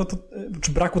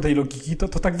 czy braku tej logiki, to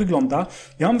tak wygląda.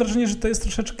 Ja mam wrażenie, że to jest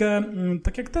troszeczkę,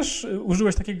 tak jak też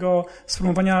użyłeś takiego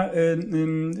sformułowania,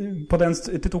 podając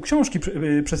tytuł książki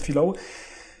przed chwilą,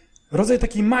 rodzaj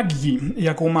takiej magii,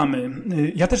 jaką mamy.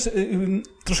 Ja też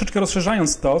troszeczkę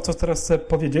rozszerzając to, co teraz chcę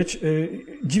powiedzieć,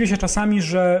 dziwię się czasami,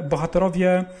 że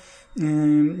bohaterowie,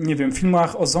 nie wiem, w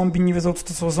filmach o zombie nie wiedzą, co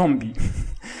to są zombie.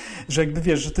 Że jakby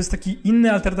wiesz, że to jest taki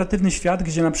inny, alternatywny świat,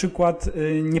 gdzie na przykład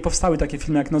nie powstały takie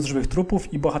filmy jak Noc żywych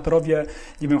trupów i bohaterowie,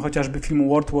 nie wiem, chociażby filmu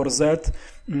World War Z,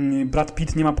 Brad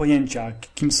Pitt nie ma pojęcia,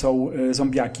 kim są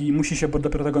zombiaki i musi się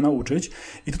dopiero tego nauczyć.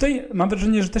 I tutaj mam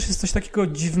wrażenie, że też jest coś takiego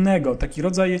dziwnego, taki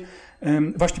rodzaj,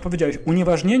 właśnie powiedziałeś,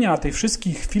 unieważnienia tych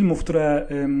wszystkich filmów, które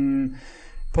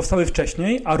powstały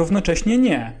wcześniej, a równocześnie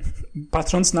nie.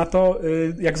 Patrząc na to,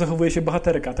 jak zachowuje się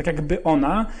bohaterka. Tak jakby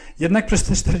ona jednak przez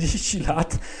te 40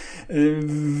 lat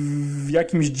w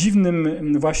jakimś dziwnym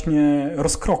właśnie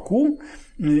rozkroku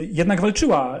jednak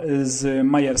walczyła z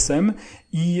Myersem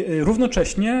i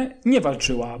równocześnie nie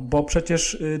walczyła, bo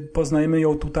przecież poznajemy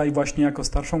ją tutaj właśnie jako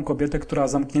starszą kobietę, która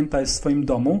zamknięta jest w swoim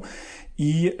domu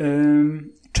i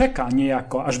czeka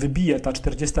niejako, aż wybije ta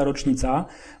 40. rocznica,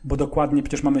 bo dokładnie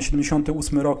przecież mamy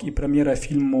 78 rok i premierę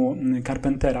filmu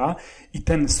Carpentera i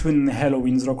ten słynny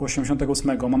Halloween z roku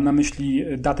 88, mam na myśli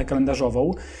datę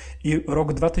kalendarzową, i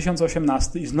rok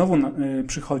 2018 i znowu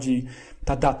przychodzi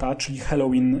ta data, czyli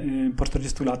Halloween po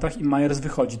 40 latach i Myers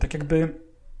wychodzi. Tak jakby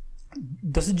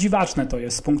dosyć dziwaczne to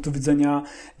jest z punktu widzenia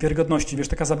wiarygodności. Wiesz,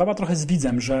 taka zabawa trochę z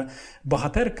widzem, że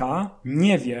bohaterka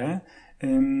nie wie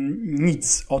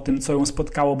nic o tym, co ją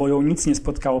spotkało, bo ją nic nie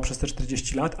spotkało przez te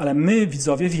 40 lat, ale my,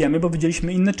 widzowie, wiemy, bo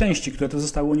widzieliśmy inne części, które to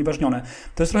zostały unieważnione.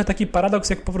 To jest trochę taki paradoks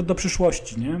jak Powrót do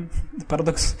przyszłości, nie?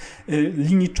 Paradoks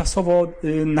linii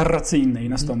czasowo-narracyjnej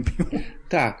nastąpił.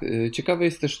 Tak, ciekawe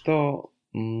jest też to,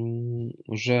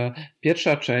 że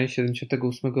pierwsza część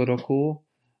 78 roku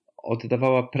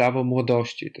oddawała prawo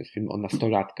młodości. To jest film o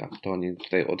nastolatkach. To oni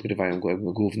tutaj odgrywają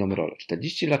główną rolę.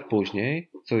 40 lat później,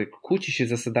 co kłóci się z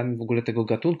zasadami w ogóle tego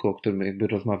gatunku, o którym jakby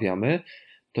rozmawiamy,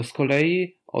 to z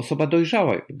kolei osoba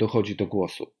dojrzała dochodzi do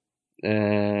głosu.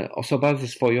 Osoba ze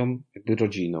swoją jakby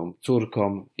rodziną,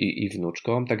 córką i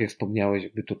wnuczką. Tak jak wspomniałeś,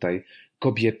 jakby tutaj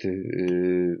kobiety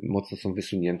mocno są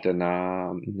wysunięte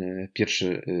na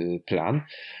pierwszy plan.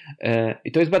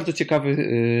 I to jest bardzo ciekawy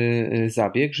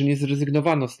zabieg, że nie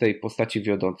zrezygnowano z tej postaci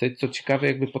wiodącej. Co ciekawe,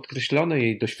 jakby podkreślono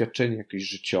jej doświadczenie jakieś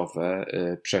życiowe,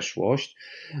 przeszłość.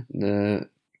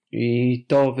 I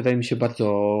to wydaje mi się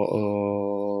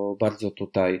bardzo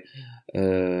tutaj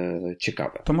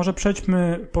ciekawe. To może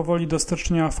przejdźmy powoli do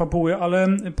streszczenia fabuły, ale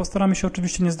postaramy się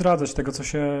oczywiście nie zdradzać tego, co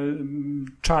się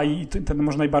czai i te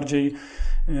może najbardziej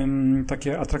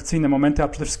takie atrakcyjne momenty, a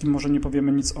przede wszystkim może nie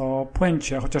powiemy nic o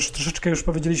puencie, chociaż troszeczkę już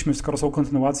powiedzieliśmy, skoro są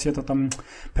kontynuacje, to tam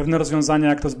pewne rozwiązania,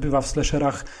 jak to zbywa w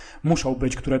slasherach, muszą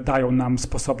być, które dają nam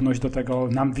sposobność do tego,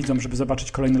 nam widzom, żeby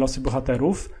zobaczyć kolejne losy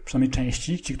bohaterów, przynajmniej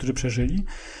części, ci, którzy przeżyli,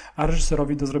 a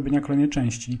reżyserowi do zrobienia kolejnej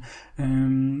części.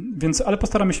 Więc, ale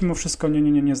postaramy się mimo wszystko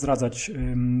nie zdradzać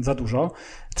za dużo.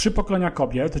 3 pokolenia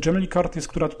kobiet. Jamie Lee Curtis,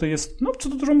 która tutaj jest, no co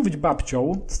tu dużo mówić,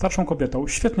 babcią, starszą kobietą.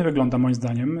 Świetnie wygląda moim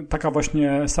zdaniem. Taka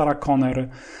właśnie Sarah Connor,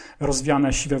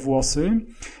 rozwiane siwe włosy.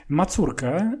 Ma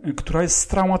córkę, która jest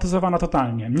straumatyzowana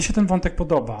totalnie. Mnie się ten wątek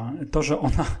podoba. To, że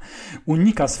ona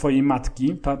unika swojej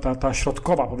matki, ta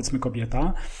środkowa powiedzmy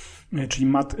kobieta,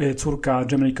 czyli córka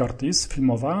Jamie Lee Curtis,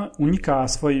 filmowa, unika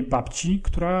swojej babci,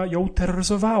 która ją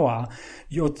terroryzowała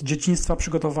i od dzieciństwa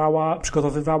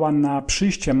przygotowywała na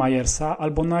przyjście Myersa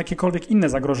albo na jakiekolwiek inne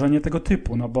zagrożenie tego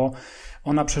typu, no bo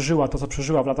ona przeżyła to, co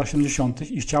przeżyła w latach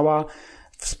 70. i chciała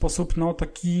w sposób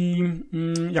taki,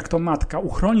 jak to matka,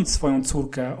 uchronić swoją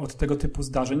córkę od tego typu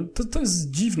zdarzeń. To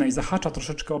jest dziwne i zahacza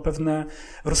troszeczkę o pewne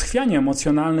rozchwianie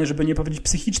emocjonalne, żeby nie powiedzieć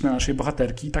psychiczne naszej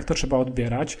bohaterki. I tak to trzeba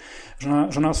odbierać, że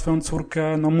ona swoją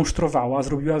córkę musztrowała,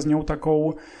 zrobiła z nią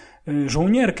taką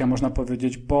żołnierkę, można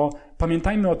powiedzieć, bo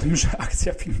pamiętajmy o tym, że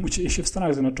akcja filmu dzieje się w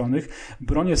Stanach Zjednoczonych,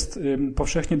 broń jest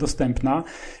powszechnie dostępna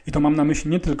i to mam na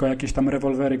myśli nie tylko jakieś tam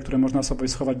rewolwery, które można sobie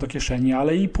schować do kieszeni,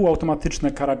 ale i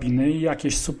półautomatyczne karabiny i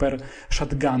jakieś super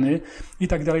shotguny i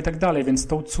tak dalej, więc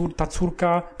ta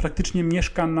córka praktycznie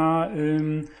mieszka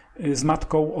z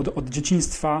matką od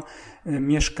dzieciństwa,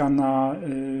 mieszka na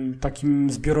takim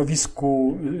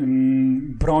zbiorowisku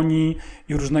broni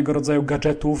i różnego rodzaju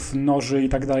gadżetów, noży i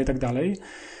tak dalej.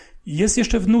 Jest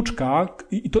jeszcze wnuczka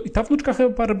i ta wnuczka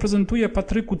chyba reprezentuje,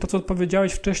 Patryku, to co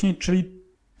powiedziałeś wcześniej, czyli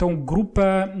tą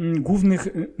grupę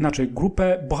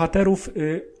grupę bohaterów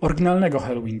oryginalnego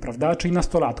Halloween, prawda? Czyli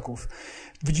nastolatków.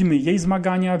 Widzimy jej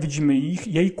zmagania, widzimy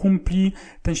jej kumpli,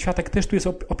 ten światek też tu jest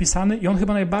opisany i on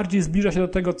chyba najbardziej zbliża się do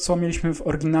tego, co mieliśmy w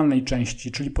oryginalnej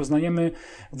części, czyli poznajemy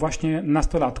właśnie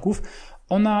nastolatków.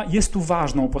 Ona jest tu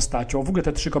ważną postacią, w ogóle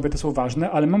te 3 kobiety są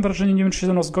ważne, ale mam wrażenie, nie wiem, czy się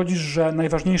ze mną zgodzisz, że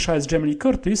najważniejsza jest Jamie Lee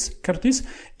Curtis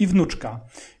i wnuczka.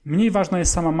 Mniej ważna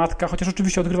jest sama matka, chociaż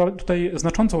oczywiście odgrywa tutaj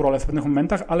znaczącą rolę w pewnych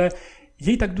momentach, ale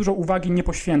jej tak dużo uwagi nie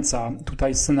poświęca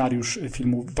tutaj scenariusz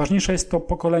filmu. Ważniejsze jest to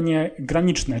pokolenie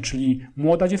graniczne, czyli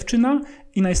młoda dziewczyna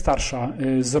i najstarsza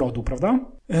z rodu, prawda?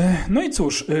 No i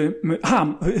cóż,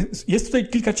 jest tutaj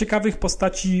kilka ciekawych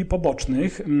postaci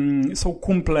pobocznych. Są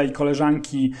kumple i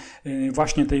koleżanki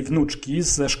właśnie tej wnuczki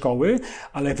ze szkoły,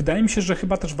 ale wydaje mi się, że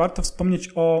chyba też warto wspomnieć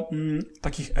o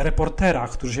takich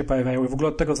reporterach, którzy się pojawiają. W ogóle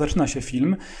od tego zaczyna się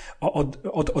film.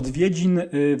 Od odwiedzin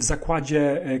w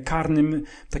zakładzie karnym,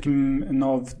 takim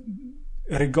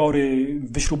rygory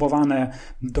wyśrubowane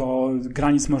do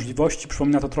granic możliwości.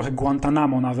 Przypomina to trochę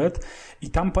Guantanamo nawet. I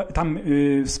tam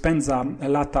spędza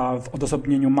lata w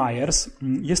odosobnieniu Myers.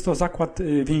 Jest to zakład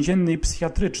więzienny i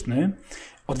psychiatryczny.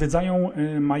 Odwiedzają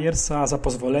Myersa za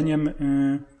pozwoleniem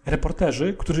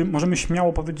reporterzy, którzy, możemy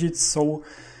śmiało powiedzieć, są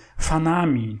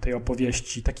fanami tej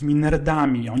opowieści, takimi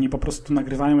nerdami. Oni po prostu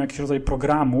nagrywają jakiś rodzaj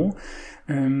programu,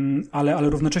 ale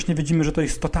równocześnie widzimy, że to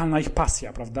jest totalna ich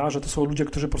pasja, prawda? Że to są ludzie,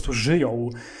 którzy po prostu żyją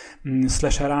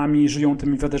slasherami, żyją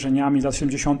tymi wydarzeniami z lat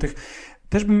 70.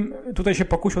 Też bym tutaj się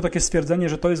pokusił o takie stwierdzenie,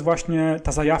 że to jest właśnie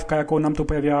ta zajawka,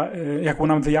 jaką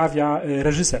nam wyjawia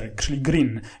reżyser, czyli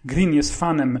Green. Green jest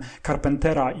fanem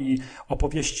Carpentera i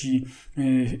opowieści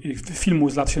filmu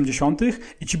z lat 70.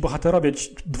 i ci bohaterowie,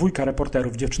 dwójka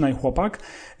reporterów, dziewczyna i chłopak,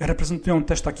 reprezentują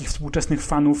też takich współczesnych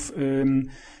fanów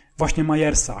właśnie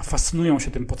Myersa, fascynują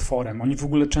się tym potworem. Oni w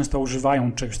ogóle często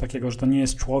używają czegoś takiego, że to nie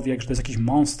jest człowiek, że to jest jakiś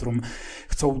monstrum.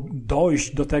 Chcą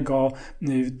dojść do tego,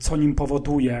 co nim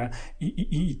powoduje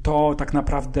i to tak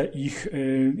naprawdę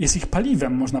jest ich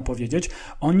paliwem, można powiedzieć.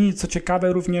 Oni, co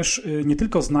ciekawe, również nie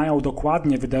tylko znają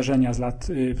dokładnie wydarzenia z lat,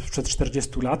 sprzed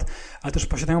 40 lat, ale też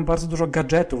posiadają bardzo dużo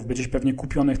gadżetów, gdzieś pewnie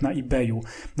kupionych na eBayu.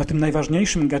 No tym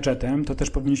najważniejszym gadżetem, to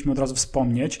też powinniśmy od razu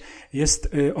wspomnieć,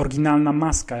 jest oryginalna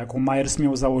maska, jaką Myers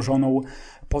miał założoną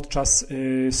podczas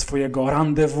swojego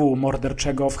rendezvous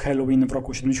morderczego w Halloween w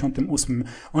roku 78.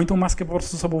 Oni tą maskę po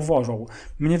prostu sobą włożą.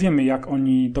 My nie wiemy, jak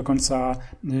oni do końca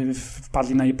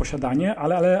wpadli na jej posiadanie,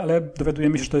 ale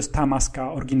dowiadujemy się, że to jest ta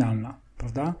maska oryginalna,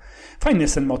 prawda? Fajny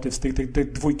jest ten motyw z tej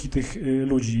dwójki tych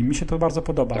ludzi. Mi się to bardzo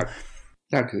podoba.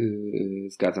 Tak,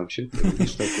 zgadzam się.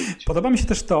 Podoba mi się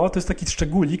też to jest taki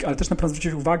szczególik, ale też na pewno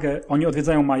zwrócić uwagę, oni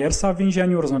odwiedzają Myersa w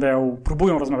więzieniu,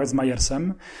 próbują rozmawiać z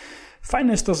Myersem.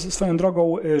 Fajne jest to swoją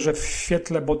drogą, że w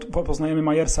świetle, bo poznajemy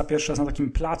Myersa pierwszy raz na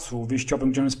takim placu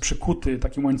wyjściowym, gdzie on jest przykuty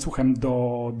takim łańcuchem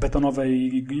do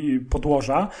betonowej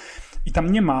podłoża i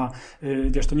tam nie ma,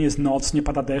 to nie jest noc, nie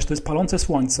pada deszcz, to jest palące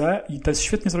słońce i to jest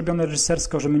świetnie zrobione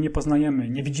reżysersko, że my nie poznajemy,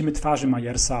 nie widzimy twarzy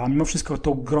Myersa, a mimo wszystko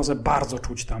tą grozę bardzo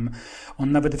czuć tam.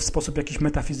 On nawet w sposób jakiś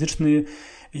metafizyczny,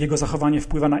 jego zachowanie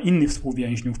wpływa na innych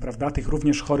współwięźniów, prawda? Tych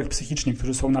również chorych psychicznie,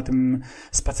 którzy są na tym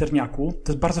spacerniaku.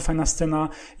 To jest bardzo fajna scena,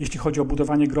 jeśli chodzi o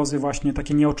budowanie grozy właśnie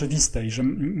takiej nieoczywistej, że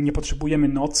nie potrzebujemy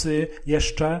nocy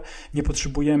jeszcze, nie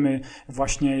potrzebujemy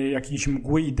właśnie jakiejś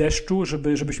mgły i deszczu,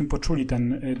 żebyśmy poczuli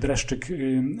ten dreszczyk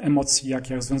emocji, jak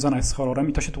związana jest z horrorem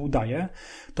i to się tu udaje.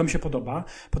 To mi się podoba.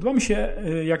 Podoba mi się,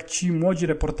 jak ci młodzi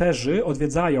reporterzy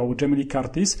odwiedzają Jamie Lee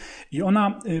Curtis i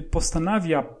ona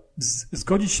postanawia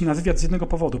zgodzić się na wywiad z jednego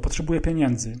powodu. Potrzebuje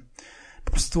pieniędzy.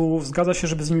 Po prostu zgadza się,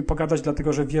 żeby z nimi pogadać,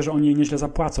 dlatego że wie, że oni jej nieźle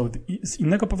zapłacą. I z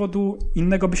innego powodu,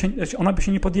 ona by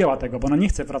się nie podjęła tego, bo ona nie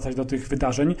chce wracać do tych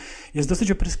wydarzeń. Jest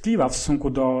dosyć opryskliwa w stosunku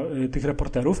do tych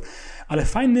reporterów, ale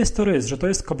fajny jest to rys, że to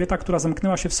jest kobieta, która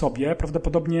zamknęła się w sobie.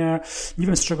 Prawdopodobnie nie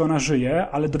wiem, z czego ona żyje,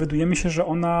 ale dowiadujemy się, że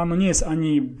ona nie jest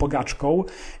ani bogaczką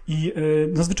i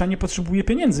zwyczajnie potrzebuje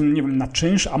pieniędzy, nie wiem, na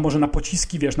czynsz, a może na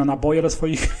pociski, na naboje do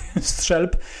swoich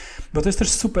strzelb. Bo to jest też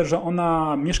super, że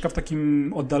ona mieszka w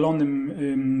takim oddalonym,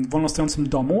 wolno stojącym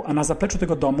domu, a na zapleczu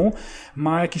tego domu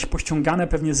ma jakieś pościągane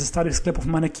pewnie ze starych sklepów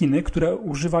manekiny, które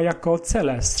używa jako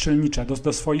cele strzelnicze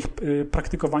do swoich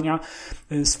praktykowania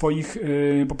swoich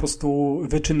po prostu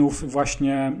wyczynów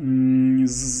właśnie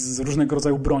z różnego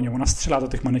rodzaju bronią. Ona strzela do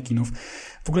tych manekinów.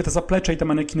 W ogóle te zaplecze i te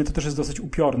manekiny to też jest dosyć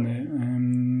upiorna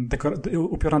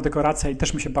dekoracja i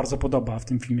też mi się bardzo podoba w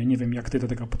tym filmie. Nie wiem, jak ty do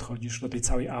tego podchodzisz, do tej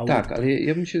całej aury. Tak, ale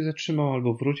ja bym się zatrzymał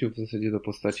albo wrócił w zasadzie do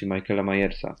postaci Michaela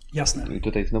Myersa. Jasne. I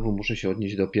tutaj znowu muszę się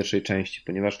odnieść do pierwszej części,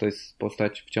 ponieważ to jest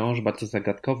postać wciąż bardzo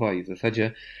zagadkowa i w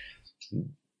zasadzie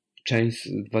część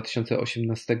z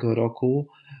 2018 roku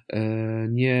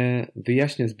nie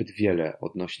wyjaśnia zbyt wiele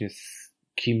odnośnie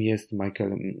kim jest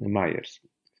Michael Myers.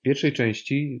 W pierwszej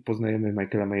części poznajemy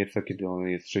Michaela Myersa, kiedy on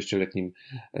jest 6-letnim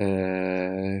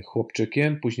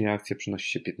chłopczykiem. Później akcja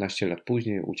przenosi się 15 lat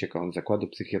później. Ucieka on z zakładu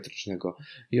psychiatrycznego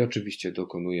i oczywiście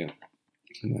dokonuje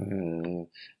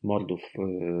mordów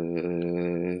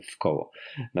w koło.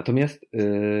 Natomiast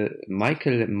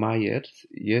Michael Myers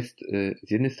jest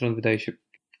z jednej strony wydaje się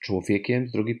człowiekiem,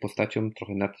 z drugiej postacią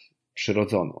trochę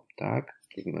nadprzyrodzoną, tak?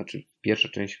 To znaczy pierwsza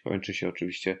część kończy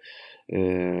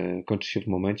się w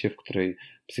momencie, w której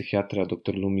psychiatra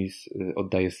dr Loomis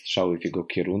oddaje strzały w jego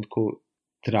kierunku,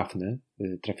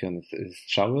 trafione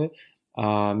strzały,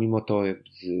 a mimo to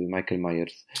Michael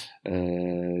Myers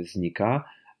znika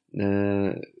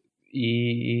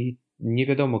i nie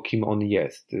wiadomo, kim on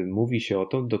jest. Mówi się o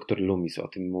tym, dr Loomis o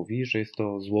tym mówi, że jest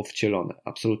to zło wcielone,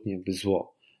 absolutnie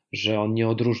zło, że on nie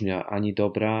odróżnia ani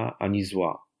dobra, ani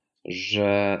zła,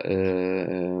 że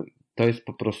to jest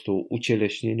po prostu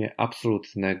ucieleśnienie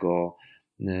absolutnego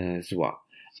zła.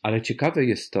 Ale ciekawe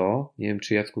jest to, nie wiem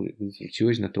czy Jacku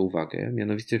zwróciłeś na to uwagę,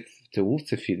 mianowicie w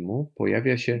tyłówce filmu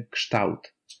pojawia się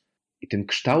kształt. I tym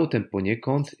kształtem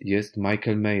poniekąd jest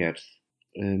Michael Myers.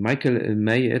 Michael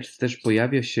Myers też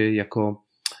pojawia się jako,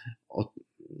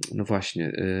 no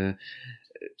właśnie,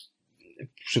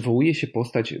 przywołuje się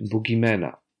postać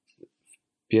Boogiemana.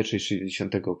 Pierwszej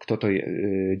 60. Kto to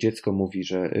dziecko mówi,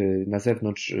 że na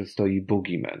zewnątrz stoi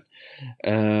Boogieman.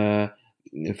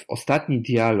 W ostatni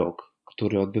dialog,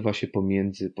 który odbywa się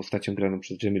pomiędzy postacią graną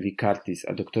przez Jamie Lee Curtis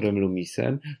a doktorem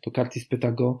Loomisem, to Curtis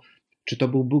pyta go, czy to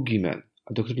był Boogieman,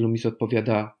 a doktor Loomis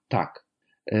odpowiada tak.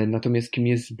 Natomiast kim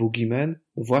jest Boogieman?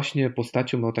 Właśnie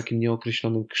postacią o takim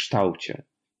nieokreślonym kształcie.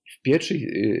 W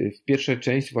pierwszej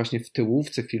części właśnie w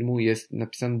tyłówce filmu jest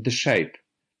napisane The Shape,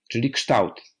 czyli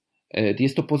kształt.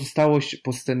 Jest to pozostałość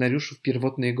po scenariuszu w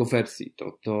pierwotnej jego wersji.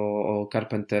 To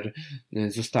Carpenter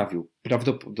zostawił.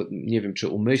 Nie wiem, czy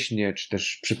umyślnie, czy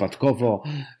też przypadkowo,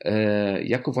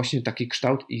 jako właśnie taki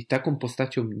kształt i taką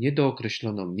postacią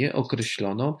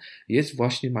nieokreśloną jest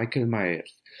właśnie Michael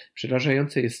Myers.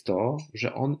 Przerażające jest to,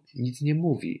 że on nic nie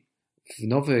mówi. W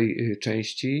nowej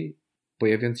części,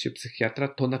 pojawiając się psychiatra,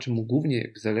 to na czym mu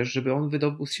głównie zależy, żeby on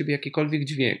wydobył z siebie jakikolwiek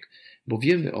dźwięk. Bo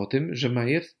wiemy o tym, że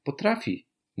Myers potrafi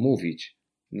mówić.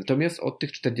 Natomiast od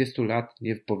tych 40 lat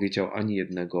nie wypowiedział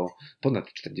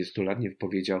ponad 40 lat nie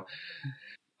wypowiedział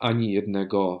ani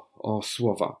jednego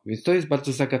słowa. Więc to jest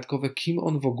bardzo zagadkowe, kim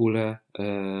on w ogóle,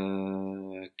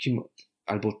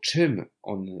 albo czym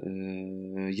on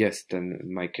jest, ten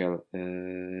Michael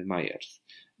Myers.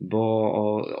 Bo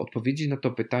odpowiedzi na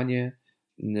to pytanie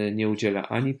nie udziela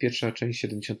ani pierwsza część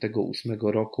 78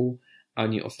 roku,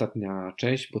 ani ostatnia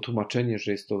część, bo tłumaczenie,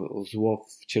 że jest to zło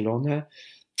wcielone,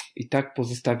 i tak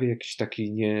pozostawia jakiś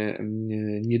taki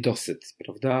niedosyt,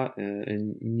 prawda?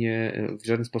 W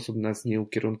żaden sposób nas nie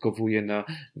ukierunkowuje na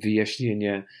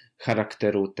wyjaśnienie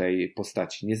charakteru tej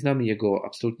postaci. Nie znamy jego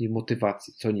absolutnie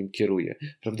motywacji, co nim kieruje.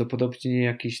 Prawdopodobnie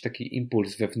jakiś taki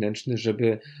impuls wewnętrzny,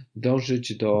 żeby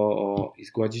dążyć i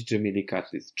zgładzić Jamie Lee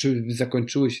Curtis. Czy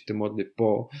zakończyły się te modły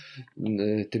po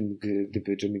tym,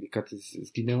 gdyby Jamie Lee Curtis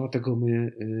zginęła, tego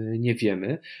my nie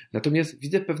wiemy. Natomiast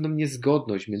widzę pewną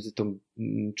niezgodność między tą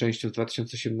częścią z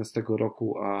 2018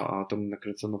 roku, a tą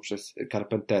nakręconą przez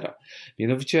Carpentera.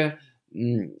 Mianowicie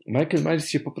Michael Myers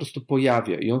się po prostu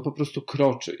pojawia i on po prostu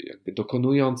kroczy, jakby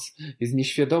dokonując, jest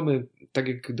nieświadomy, tak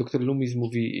jak dr Loomis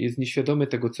mówi, jest nieświadomy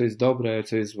tego, co jest dobre,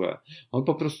 co jest złe. On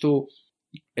po prostu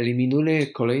eliminuje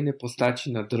kolejne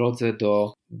postaci na drodze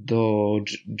do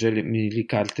Jamie Lee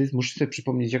Curtis. Muszę sobie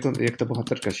przypomnieć, jak ta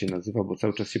bohaterka się nazywa, bo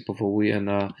cały czas się powołuje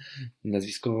na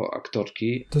nazwisko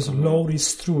aktorki. To jest Laurie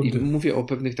Strode. I mówię o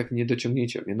pewnych tak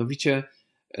niedociągnięciach. Mianowicie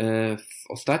w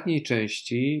ostatniej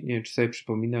części, nie wiem, czy sobie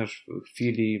przypominasz, w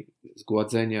chwili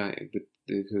zgładzenia jakby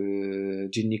tych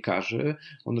dziennikarzy,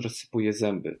 on rozsypuje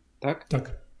zęby, tak?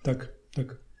 Tak.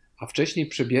 A wcześniej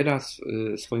przebiera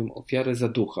swoją ofiarę za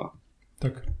ducha.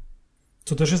 Tak.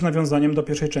 Co też jest nawiązaniem do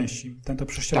pierwszej części, to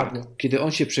prześcieradło. Tak, kiedy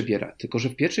on się przebiera. Tylko że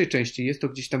w pierwszej części jest to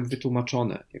gdzieś tam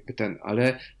wytłumaczone,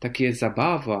 ale takie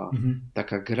zabawa,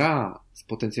 taka gra z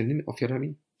potencjalnymi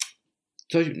ofiarami,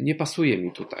 coś nie pasuje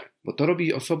mi tutaj, bo to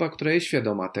robi osoba, która jest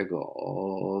świadoma tego,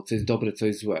 co jest dobre, co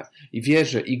jest złe i wie,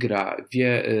 że igra,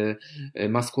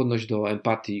 ma skłonność do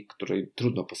empatii, której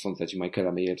trudno posądzać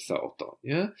Michaela Myersa o to,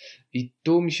 nie? I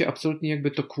tu mi się absolutnie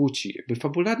jakby to kłóci, jakby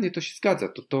fabularnie to się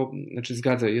zgadza,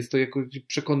 zgadza, jest to jakoś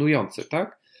przekonujące,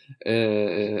 tak?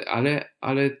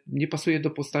 Ale nie pasuje do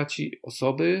postaci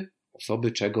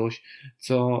osoby czegoś,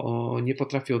 co nie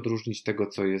potrafi odróżnić tego,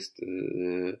 co jest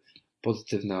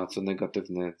pozytywne, a co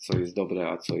negatywne, co jest dobre,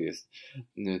 a co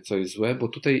jest złe, bo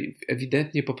tutaj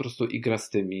ewidentnie po prostu igra z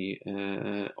tymi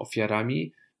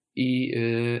ofiarami i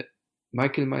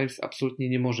Michael Myers absolutnie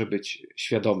nie może być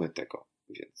świadomy tego,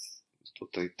 więc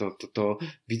tutaj to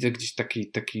widzę gdzieś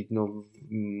taki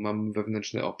mam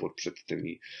wewnętrzny opór przed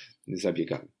tymi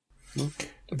zabiegami. No.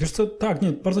 Wiesz co, tak,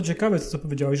 nie, bardzo ciekawe co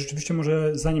powiedziałeś. Rzeczywiście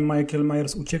może zanim Michael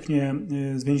Myers ucieknie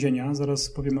z więzienia, zaraz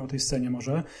powiemy o tej scenie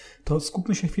może, to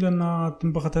skupmy się chwilę na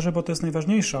tym bohaterze, bo to jest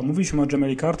najważniejsza. Mówiliśmy o Jamie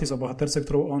Lee Curtis, o bohaterce,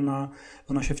 którą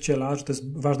ona się wciela, że to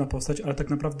jest ważna postać, ale tak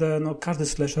naprawdę każdy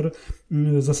slasher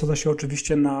zasadza się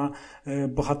oczywiście na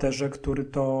bohaterze, który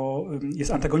to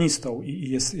jest antagonistą i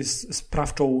jest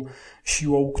sprawczą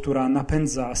siłą, która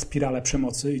napędza spiralę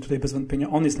przemocy i tutaj bez wątpienia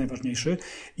on jest najważniejszy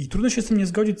i trudno się z tym nie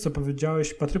zgodzić, co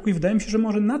powiedziałeś, Patryku, i wydaje mi się, że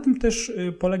może na tym też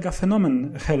polega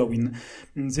fenomen Halloween.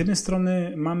 Z jednej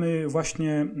strony mamy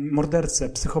właśnie mordercę,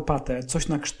 psychopatę, coś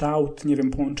na kształt, nie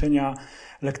wiem, połączenia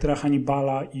Lectera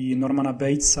Hannibala i Normana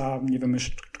Batesa, nie wiem,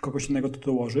 jeszcze kogoś innego tu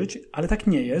dołożyć, ale tak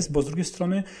nie jest, bo z drugiej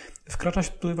strony wkracza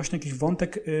się tutaj właśnie jakiś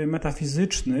wątek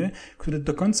metafizyczny, który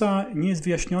do końca nie jest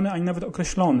wyjaśniony, ani nawet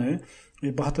określony.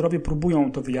 Bohaterowie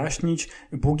próbują to wyjaśnić,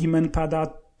 Boogeyman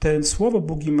pada, Ten słowo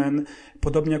boogeyman,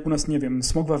 podobnie jak u nas, nie wiem,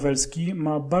 smok wawelski,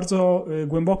 ma bardzo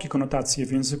głębokie konotacje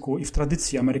w języku i w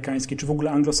tradycji amerykańskiej, czy w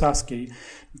ogóle anglosaskiej.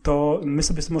 To my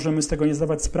sobie możemy z tego nie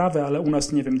zdawać sprawy, ale u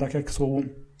nas, nie wiem, tak jak są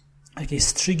jakieś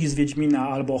strzygi z Wiedźmina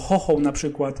albo chochoł na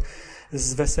przykład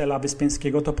z Wesela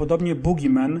Wyspiańskiego, to podobnie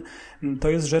boogeyman to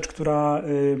jest rzecz, która,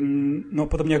 no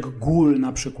podobnie jak ghoul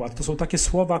na przykład, to są takie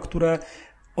słowa, które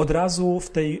od razu w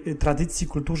tej tradycji,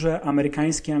 kulturze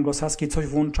amerykańskiej, anglosaskiej coś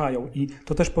włączają i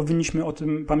to też powinniśmy o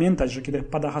tym pamiętać, że kiedy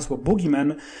pada hasło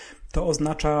boogeyman, to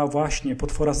oznacza właśnie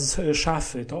potwora z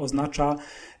szafy, to oznacza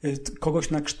kogoś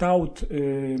na kształt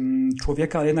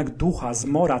człowieka, ale jednak ducha,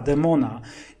 zmora, demona.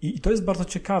 I to jest bardzo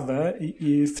ciekawe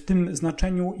i w tym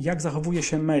znaczeniu, jak zachowuje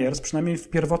się Myers, przynajmniej w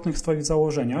pierwotnych swoich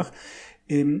założeniach.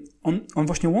 On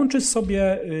właśnie łączy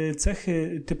sobie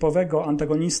cechy typowego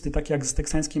antagonisty, tak jak z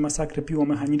teksańskiej masakry piłą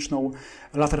mechaniczną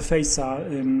Leatherface'a,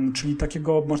 czyli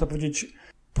takiego, można powiedzieć,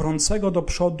 prącego do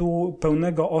przodu,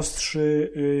 pełnego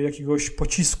ostrzy jakiegoś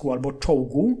pocisku albo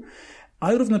czołgu,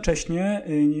 ale równocześnie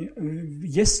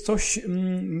jest coś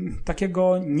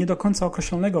takiego nie do końca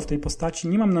określonego w tej postaci.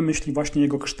 Nie mam na myśli właśnie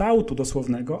jego kształtu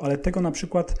dosłownego, ale tego na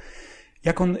przykład,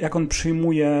 jak on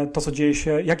przyjmuje to, co dzieje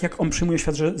się, jak on przyjmuje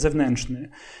świat zewnętrzny.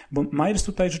 Bo Myers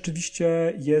tutaj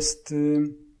rzeczywiście jest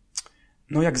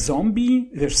no jak zombie,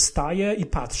 wiesz, staje i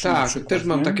patrzy na przykład. Tak, też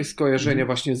mam nie? takie skojarzenia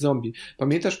właśnie zombie.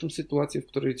 Pamiętasz tę sytuację, w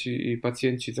której ci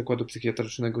pacjenci zakładu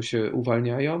psychiatrycznego się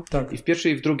uwalniają? Tak. I w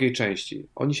pierwszej i w drugiej części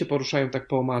oni się poruszają tak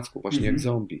po omacku, właśnie jak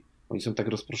zombie. Oni są tak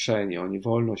rozproszeni, oni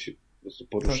wolno się po prostu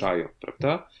poruszają,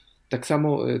 prawda? Tak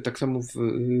samo w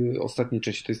ostatniej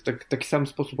części. To jest taki sam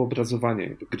sposób obrazowania,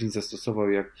 jakby Green zastosował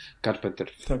jak Carpenter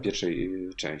w pierwszej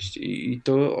części. I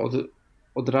to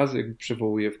od razu jakby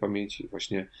przywołuje w pamięci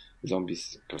właśnie zombie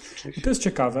z klasycznych filmów. To jest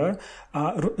ciekawe,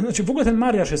 znaczy w ogóle ten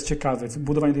mariaż jest ciekawy w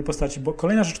budowaniu tej postaci, bo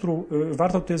kolejna rzecz, którą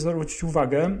warto tutaj zwrócić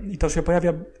uwagę i to się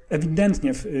pojawia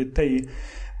ewidentnie w tej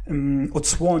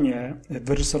odsłonie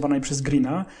wyrysowanej przez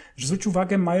Greena, że zwróć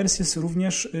uwagę, Myers jest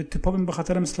również typowym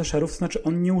bohaterem slasherów, to znaczy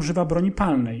on nie używa broni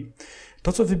palnej.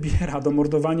 To, co wybiera do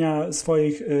mordowania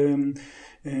swoich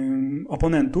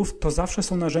oponentów, to zawsze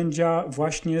są narzędzia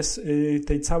właśnie z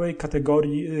tej całej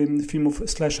kategorii filmów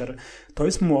slasher. To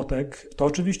jest młotek, to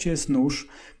oczywiście jest nóż,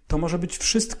 to może być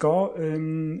wszystko,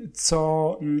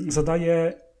 co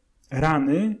zadaje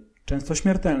rany, często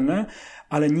śmiertelne,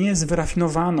 ale nie jest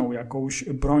wyrafinowaną jakąś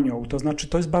bronią. To znaczy,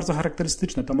 to jest bardzo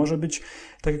charakterystyczne. To może być,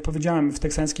 tak jak powiedziałem, w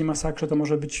teksańskiej masakrze to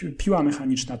może być piła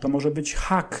mechaniczna, to może być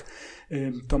hak,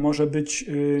 to może być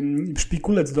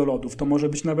szpikulec do lodów, to może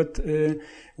być nawet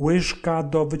łyżka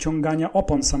do wyciągania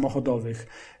opon samochodowych.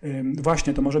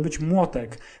 Właśnie, to może być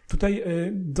młotek. Tutaj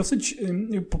dosyć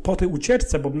po tej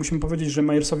ucieczce, bo musimy powiedzieć, że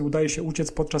Myersowi udaje się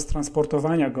uciec podczas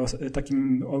transportowania go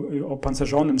takim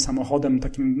opancerzonym samochodem,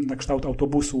 takim na kształt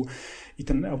autobusu i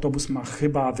ten autobus ma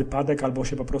chyba wypadek albo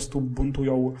się po prostu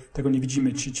buntują, tego nie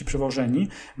widzimy, ci przewożeni.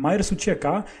 Myers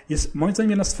ucieka, jest moim zdaniem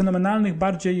jedna z fenomenalnych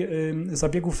bardziej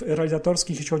zabiegów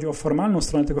realizatorskich, jeśli chodzi o formalną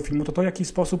stronę tego filmu, to w jaki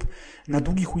sposób na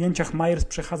długich ujęciach Myers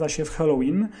przechadza się w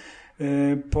Halloween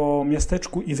po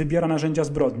miasteczku i wybiera narzędzia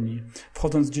zbrodni.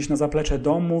 Wchodząc gdzieś na zaplecze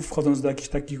domów, wchodząc do jakichś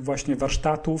takich właśnie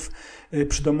warsztatów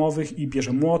przydomowych i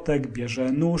bierze młotek,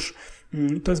 bierze nóż.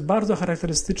 To jest bardzo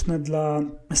charakterystyczne dla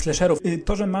slasherów.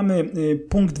 To, że mamy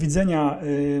punkt widzenia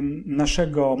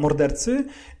naszego mordercy,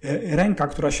 ręka,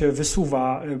 która się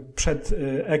wysuwa przed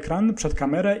ekran, przed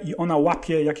kamerę i ona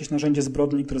łapie jakieś narzędzie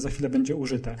zbrodni, które za chwilę będzie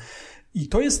użyte. I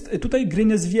to jest, tutaj Green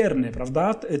jest wierny,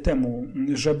 prawda, temu,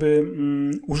 żeby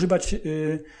używać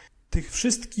tych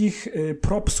wszystkich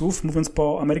propsów, mówiąc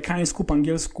po amerykańsku, po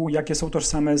angielsku, jakie są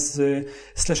tożsame z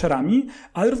slasherami,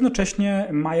 ale równocześnie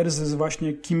Myers jest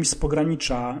właśnie kimś z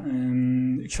pogranicza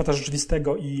świata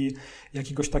rzeczywistego i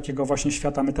jakiegoś takiego właśnie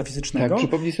świata metafizycznego. Tak,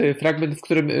 przypomnij sobie fragment, w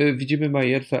którym widzimy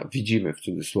Myersa, widzimy w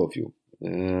cudzysłowiu,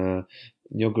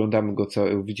 nie oglądamy go,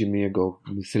 widzimy jego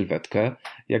sylwetkę,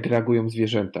 jak reagują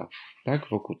zwierzęta. Tak,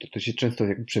 wokół. To się często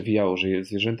jakby przewijało, że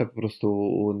zwierzęta po prostu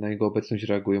na jego obecność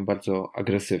reagują bardzo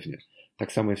agresywnie.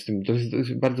 Tak samo jest w tym, to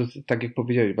jest bardzo, tak jak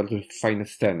powiedziałeś, bardzo fajna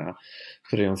scena, w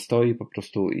której on stoi po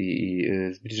prostu i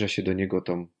zbliża się do niego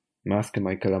tą maskę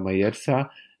Michaela Myersa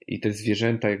i te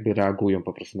zwierzęta jakby reagują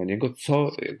po prostu na niego,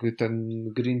 co jakby ten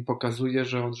Green pokazuje,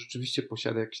 że on rzeczywiście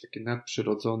posiada jakieś takie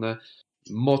nadprzyrodzone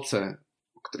moce,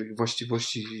 których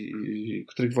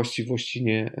właściwości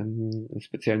nie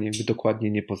specjalnie jakby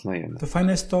dokładnie nie poznajemy. To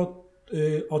fajne jest to,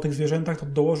 o tych zwierzętach to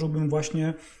dołożyłbym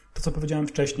właśnie to, co powiedziałem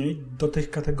wcześniej, do tych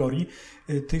kategorii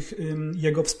tych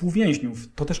jego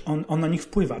współwięźniów. To też on na nich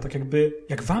wpływa, tak jakby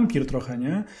jak wampir trochę,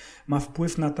 nie? Ma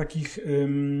wpływ na takich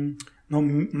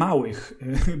małych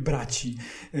braci,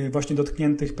 właśnie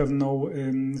dotkniętych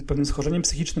pewnym schorzeniem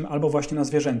psychicznym albo właśnie na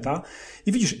zwierzęta.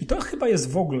 I widzisz, i to chyba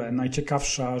jest w ogóle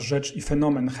najciekawsza rzecz i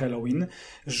fenomen Halloween,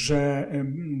 że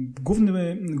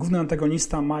główny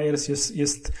antagonista Myers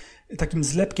jest takim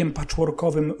zlepkiem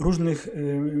patchworkowym różnych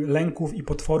lęków i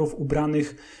potworów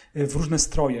ubranych w różne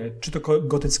stroje, czy to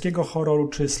gotyckiego horroru,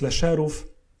 czy slasherów,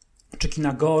 czy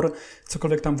kina gore,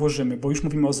 cokolwiek tam włożymy, bo już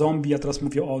mówimy o zombie, a teraz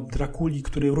mówię o Drakuli,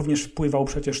 który również wpływał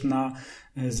przecież na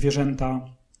zwierzęta,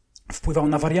 wpływał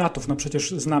na wariatów, no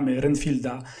przecież znamy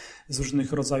Renfielda z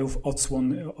różnych rodzajów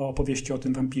odsłon opowieści o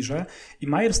tym wampirze i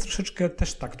Myers troszeczkę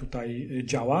też tak tutaj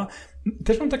działa.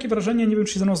 Też mam takie wrażenie, nie wiem,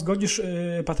 czy się ze mną zgodzisz,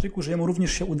 Patryku, że jemu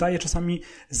również się udaje czasami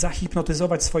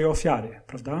zahipnotyzować swoje ofiary,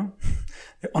 prawda?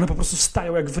 One po prostu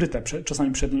stają jak wryte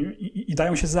czasami przed nim i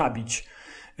dają się zabić.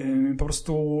 Po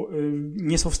prostu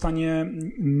nie są w stanie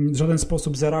w żaden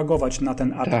sposób zareagować na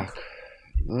ten atak. Tak.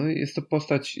 No, jest to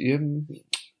postać. Ja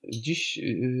dziś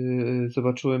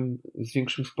zobaczyłem z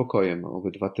większym spokojem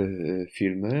obydwa te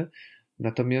filmy.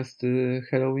 Natomiast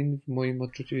Halloween w moim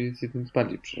odczuciu jest jednym z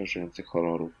bardziej przerażających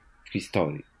horrorów w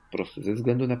historii. Po prostu ze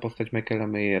względu na postać Michaela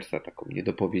Myersa, taką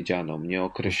niedopowiedzianą,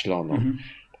 nieokreśloną.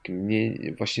 Takim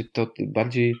właśnie to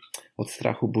bardziej od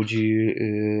strachu budzi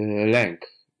lęk.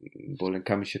 Bo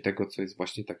lękamy się tego, co jest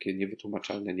właśnie takie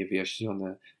niewytłumaczalne,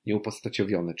 niewyjaśnione,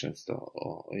 nieupostatiowione często.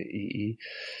 I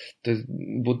to jest,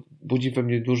 budzi we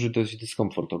mnie duży dość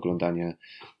dyskomfort oglądania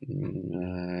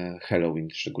Halloween,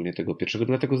 szczególnie tego pierwszego.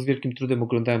 Dlatego z wielkim trudem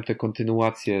oglądałem te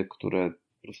kontynuacje, które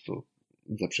po prostu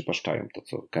zaprzepaszczają to,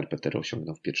 co Carpenter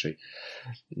osiągnął w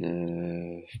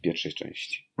pierwszej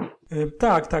części.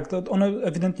 Tak. To one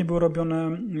ewidentnie były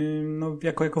robione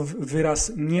jako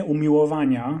wyraz nie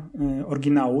umiłowania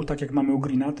oryginału, tak jak mamy u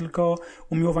Greena, tylko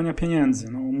umiłowania pieniędzy,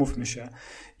 umówmy się.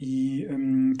 I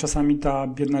czasami ta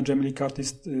biedna Jamie Lee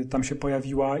Curtis tam się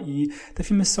pojawiła i te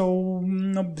filmy są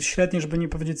średnie, żeby nie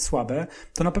powiedzieć słabe.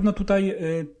 To na pewno tutaj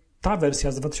ta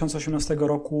wersja z 2018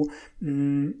 roku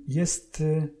jest...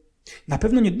 Na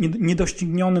pewno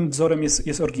niedoścignionym wzorem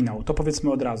jest oryginał, to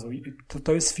powiedzmy od razu.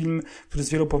 To jest film, który z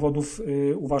wielu powodów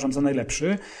uważam za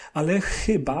najlepszy, ale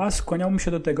chyba skłaniałbym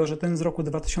się do tego, że ten z roku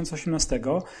 2018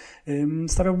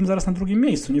 stawiałbym zaraz na drugim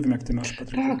miejscu. Nie wiem, jak ty masz,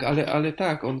 Patryku. Tak, ale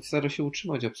tak, on stara się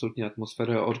utrzymać absolutnie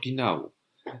atmosferę oryginału.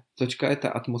 Co ciekawe,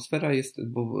 ta atmosfera jest,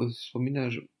 bo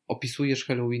wspominasz, że opisujesz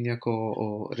Halloween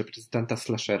jako reprezentanta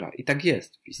slashera i tak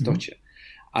jest w istocie.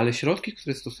 Ale środki,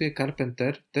 które stosuje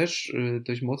Carpenter, też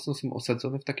dość mocno są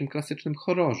osadzone w takim klasycznym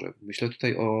horrorze. Myślę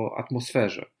tutaj o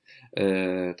atmosferze.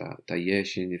 Ta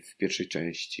jesień w pierwszej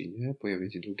części, nie? Pojawia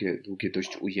się długie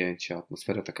dość ujęcia,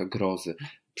 atmosfera taka grozy,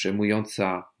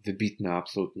 przejmująca, wybitna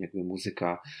absolutnie jakby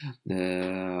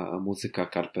muzyka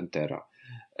Carpentera.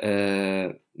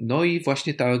 No i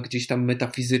właśnie ta gdzieś tam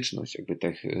metafizyczność jakby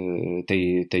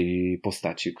tej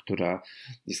postaci, która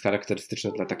jest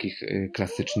charakterystyczna dla takich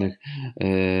klasycznych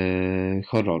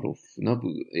horrorów.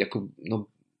 Jako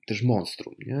też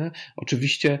monstrum, nie?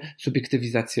 Oczywiście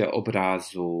subiektywizacja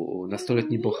obrazu,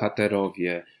 nastoletni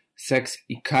bohaterowie, seks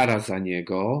i kara za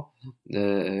niego,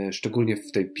 szczególnie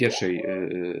w tej pierwszej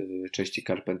części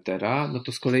Carpentera,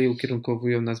 to z kolei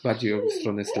ukierunkowują nas bardziej w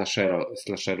stronę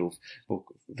slasherów, bo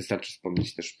wystarczy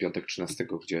wspomnieć też Piątek 13,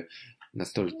 gdzie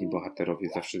nastoletni bohaterowie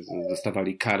zawsze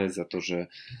dostawali karę za to,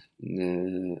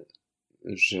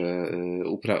 że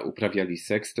uprawiali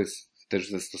seks. To jest też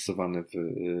zastosowane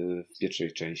w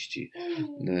pierwszej części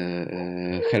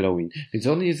Halloween. Więc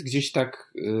on jest gdzieś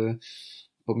tak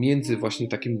pomiędzy właśnie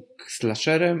takim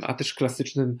slasherem, a też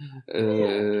klasycznym,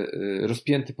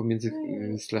 rozpięty pomiędzy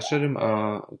slasherem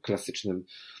a klasycznym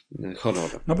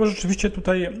horrorem. Bo rzeczywiście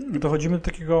tutaj dochodzimy do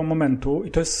takiego momentu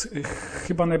i to jest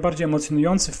chyba najbardziej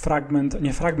emocjonujący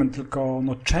fragment, tylko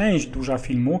część duża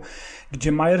filmu,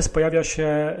 gdzie Myers pojawia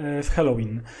się w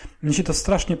Halloween. Mnie się to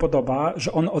strasznie podoba,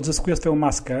 że on odzyskuje swoją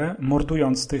maskę,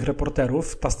 mordując tych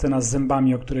reporterów. Ta scena z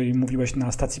zębami, o której mówiłeś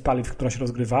na stacji paliw, która się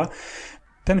rozgrywa.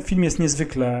 Ten film jest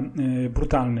niezwykle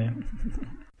brutalny.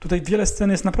 Tutaj wiele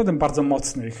scen jest naprawdę bardzo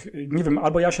mocnych. Nie wiem,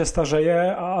 albo ja się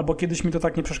starzeję, albo kiedyś mi to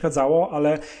tak nie przeszkadzało,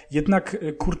 ale jednak,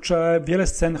 kurczę, wiele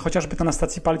scen, chociażby ta na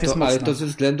stacji paliw jest mocna. Ale to ze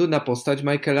względu na postać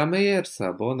Michaela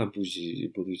Myersa, bo ona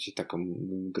budzi taką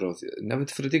grozę.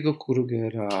 Nawet Freddy'ego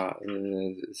Krugera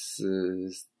z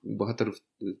bohaterów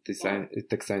tej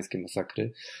teksańskiej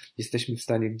masakry jesteśmy w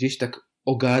stanie gdzieś tak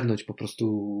ogarnąć po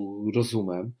prostu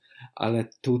rozumem, ale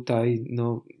tutaj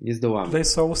nie zdołamy. Tutaj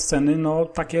są sceny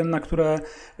takie, na które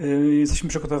jesteśmy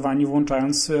przygotowani,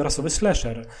 włączając rasowy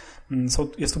slasher.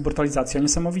 Jest tu brutalizacja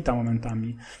niesamowita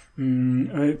momentami.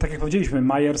 Tak jak powiedzieliśmy,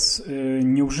 Myers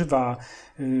nie używa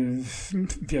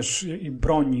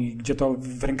broni, gdzie to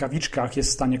w rękawiczkach jest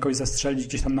w stanie kogoś zastrzelić,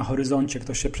 gdzieś tam na horyzoncie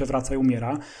ktoś się przewraca i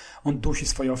umiera. On dusi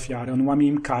swoje ofiary, on łamie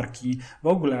im karki, w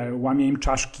ogóle łamie im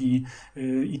czaszki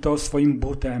i to swoim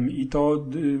butem, i to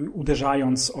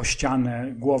uderzając o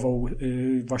ścianę głową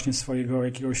właśnie swojego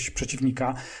jakiegoś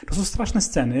przeciwnika. To są straszne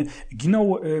sceny.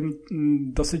 Giną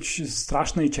dosyć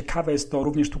straszne i ciekawe jest to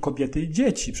również tu kobiety i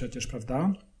dzieci przecież,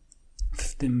 prawda?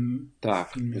 W tym filmie.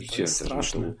 Tak, zwróciłem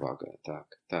też na to uwagę.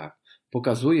 Tak.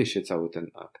 Pokazuje się cały ten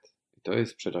akt. I to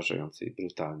jest przerażające i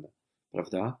brutalne,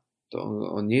 prawda? To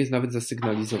on nie jest nawet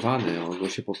zasygnalizowany, on go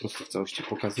się po prostu w całości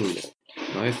pokazuje.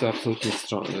 Jest to absolutnie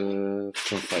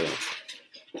wstrząsające.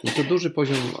 To duży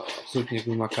poziom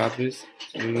absolutnie makabryzm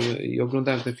i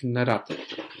oglądałem ten film na ratę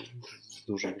z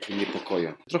dużym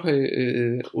niepokojem. Trochę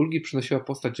ulgi przynosiła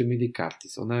postać Jamie Lee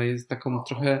Curtis. Ona jest taką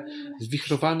trochę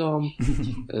zwichrowaną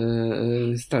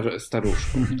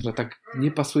staruszką, która tak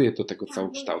nie pasuje do tego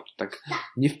całokształtu, tak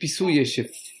nie wpisuje się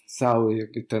w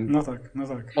cały ten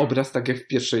obraz, tak jak w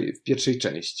pierwszej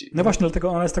części. No właśnie, dlatego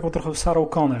ona jest taką trochę Sarah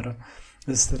Connor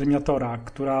z Terminatora,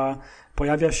 która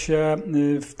pojawia się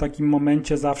w takim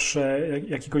momencie zawsze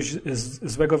jakiegoś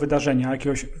złego wydarzenia,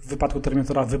 jakiegoś w wypadku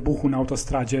Terminatora wybuchu na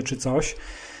autostradzie czy coś,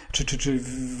 czy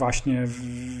właśnie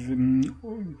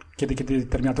kiedy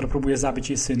Terminator próbuje zabić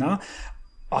jej syna.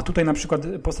 A tutaj na przykład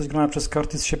postać grana przez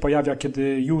Curtis się pojawia,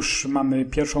 kiedy już mamy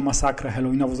pierwszą masakrę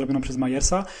halloweenową zrobioną przez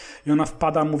Myersa i ona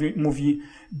wpada, mówi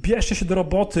bierzcie się do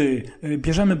roboty,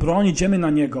 bierzemy broń, idziemy na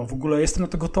niego, w ogóle jestem na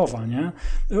to gotowa, nie?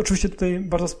 Oczywiście tutaj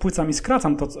bardzo spłycam i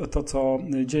skracam to co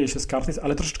dzieje się z Curtis,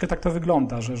 ale troszeczkę tak to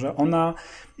wygląda, że ona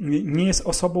nie jest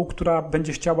osobą, która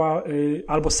będzie chciała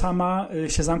albo sama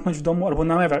się zamknąć w domu, albo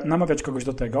namawiać kogoś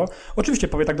do tego. Oczywiście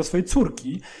powie tak do swojej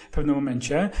córki w pewnym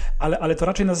momencie, ale to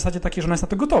raczej na zasadzie takiej, że ona jest na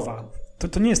to gotowa.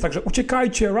 To nie jest tak, że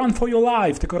uciekajcie, run for your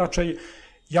life, tylko raczej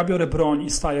ja biorę broń i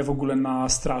staję w ogóle na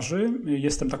straży,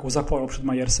 jestem taką zaporą przed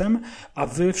Myersem, a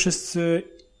wy wszyscy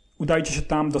udajcie się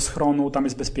tam do schronu, tam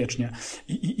jest bezpiecznie.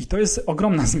 I to jest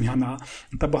ogromna zmiana.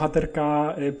 Ta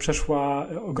bohaterka przeszła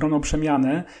ogromną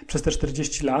przemianę przez te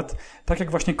 40 lat. Tak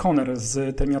jak właśnie Connor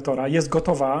z Terminatora jest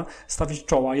gotowa stawić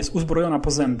czoła, jest uzbrojona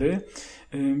po zęby.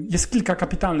 Jest kilka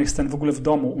kapitalnych scen w ogóle w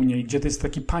domu u niej, gdzie to jest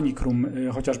taki panic room,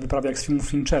 chociażby prawie jak z filmu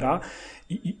Finchera.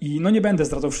 I nie będę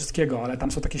zdradzał wszystkiego, ale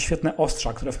tam są takie świetne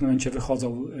ostrza, które w tym momencie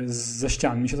wychodzą ze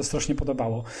ścian. Mi się to strasznie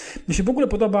podobało. Mi się w ogóle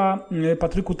podoba,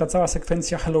 Patryku, ta cała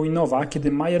sekwencja halloweenowa,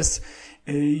 kiedy Myers,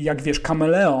 jak wiesz,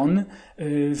 kameleon,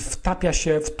 wtapia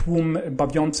się w tłum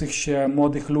bawiących się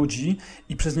młodych ludzi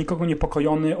i przez nikogo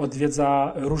niepokojony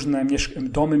odwiedza różne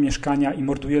domy, mieszkania i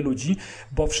morduje ludzi,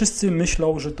 bo wszyscy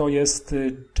myślą, że to jest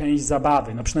część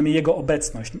zabawy, no przynajmniej jego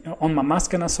obecność. On ma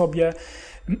maskę na sobie.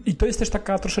 I to jest też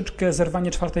taka troszeczkę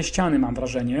zerwanie czwartej ściany, mam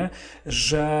wrażenie,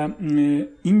 że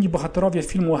inni bohaterowie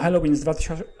filmu Halloween z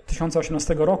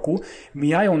 2018 roku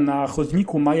mijają na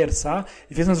chodniku Myersa,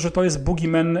 wiedząc, że to jest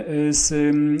boogeyman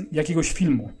z jakiegoś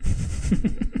filmu.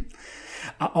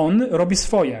 A on robi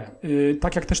swoje.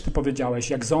 Tak jak też ty powiedziałeś,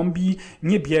 jak zombie,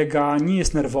 nie biega, nie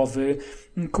jest nerwowy.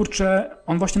 Kurczę,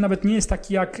 on właśnie nawet nie jest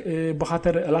taki jak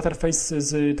bohater Leatherface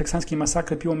z teksańskiej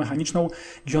masakry piłą mechaniczną,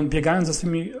 gdzie on biegając za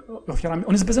swoimi ofiarami,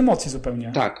 on jest bez emocji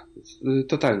zupełnie. Tak,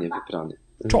 totalnie wyprany.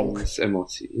 Czołg. Z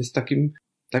emocji. Jest takim,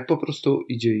 tak po prostu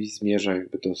idzie i zmierza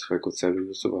jakby do swojego celu i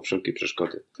usuwa wszelkie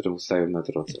przeszkody, które mu stają na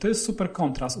drodze. I to jest super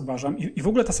kontrast, uważam. I w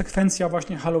ogóle ta sekwencja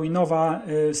właśnie halloweenowa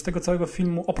z tego całego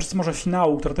filmu, oprócz może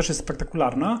finału, która też jest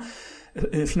spektakularna,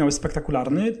 finał jest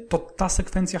spektakularny, to ta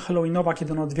sekwencja halloweenowa,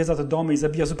 kiedy on odwiedza te domy i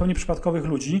zabija zupełnie przypadkowych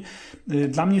ludzi,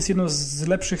 dla mnie jest jedną z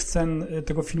lepszych scen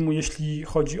tego filmu, jeśli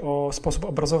chodzi o sposób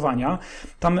obrazowania.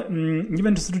 Tam, nie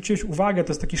wiem, czy zwróciłeś uwagę,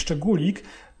 to jest taki szczególik,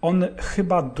 on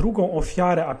chyba drugą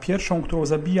ofiarę, a pierwszą, którą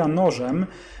zabija nożem,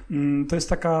 to jest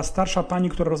taka starsza pani,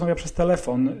 która rozmawia przez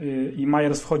telefon i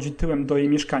Myers wchodzi tyłem do jej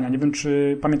mieszkania. Nie wiem,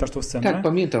 czy pamiętasz tę scenę? Tak,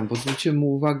 pamiętam, bo zwróciłem mu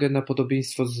uwagę na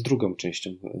podobieństwo z drugą częścią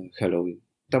Halloween.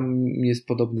 Tam jest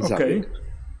podobny zabieg.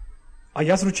 A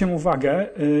ja zwróciłem uwagę,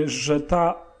 że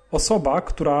ta osoba,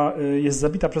 która jest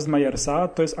zabita przez Myersa,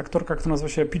 to jest aktorka, która nazywa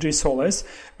się PJ Soles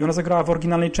i ona zagrała w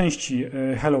oryginalnej części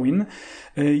Halloween.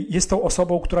 Jest tą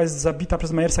osobą, która jest zabita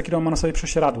przez Myersa, kiedy on ma na sobie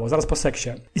prześcieradło, zaraz po seksie.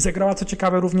 I zagrała, co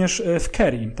ciekawe, również w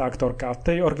Carrie, ta aktorka, w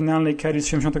tej oryginalnej Carrie z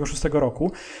 76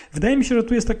 roku. Wydaje mi się, że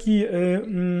tu jest taki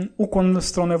ukłon w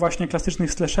stronę właśnie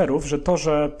klasycznych slasherów, że to,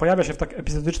 że pojawia się w tak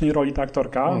epizodycznej roli ta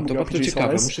aktorka, to bardzo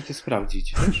ciekawe, muszę to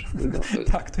sprawdzić. No,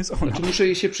 tak, to jest ona. Znaczy muszę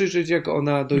jej się przyjrzeć, jak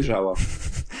ona dojrzała.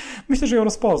 Myślę, że ją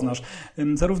rozpoznasz.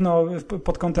 Zarówno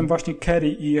pod kątem właśnie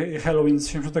Carrie i Halloween z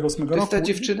 78 roku. To jest ta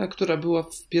dziewczyna, która była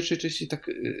w pierwszej części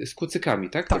tak z kucykami,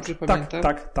 tak? Dobrze pamiętam?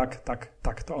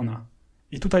 Tak, to ona.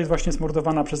 I tutaj jest właśnie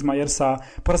zmordowana przez Myersa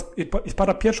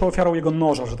pada pierwszą ofiarą jego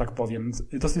noża, że tak powiem.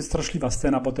 Dosyć straszliwa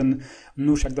scena, bo ten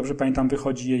nóż, jak dobrze pamiętam,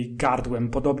 wychodzi jej gardłem,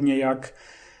 podobnie jak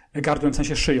gardłem, w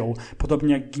sensie szyją,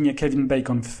 podobnie jak ginie Kevin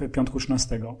Bacon w Piątku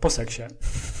 13, po seksie.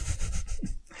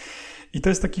 I to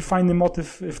jest taki fajny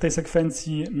motyw w tej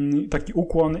sekwencji, taki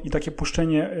ukłon i takie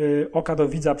puszczenie oka do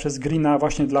widza przez Greena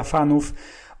właśnie dla fanów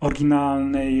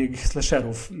oryginalnych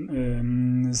slasherów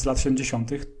z lat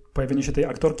 70. Pojawienie się tej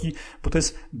aktorki, bo to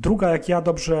jest druga, jak ja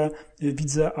dobrze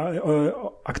widzę,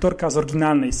 aktorka z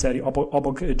oryginalnej serii,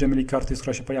 obok Jamie Lee Curtis,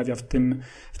 która się pojawia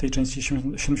w tej części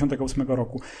 78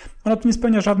 roku. Ona tu nie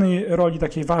spełnia żadnej roli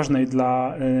takiej ważnej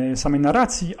dla samej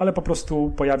narracji, ale po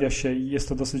prostu pojawia się i jest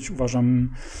to dosyć, uważam,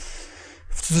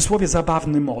 w cudzysłowie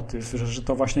zabawny motyw, że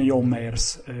to właśnie ją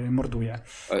Myers morduje.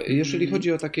 A jeżeli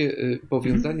chodzi o takie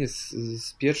powiązanie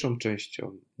z pierwszą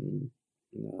częścią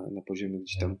na poziomie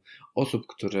gdzieś tam osób,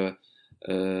 które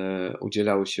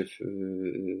udzielały się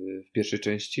w pierwszej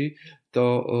części,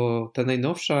 to ta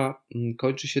najnowsza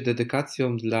kończy się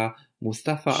dedykacją dla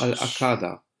Mustafa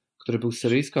Al-Akkada, który był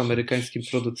syryjsko-amerykańskim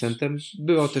producentem,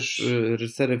 był też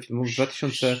reżyserem filmu. W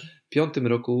 2005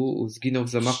 roku zginął w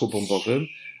zamachu bombowym.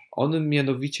 On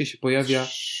mianowicie się pojawia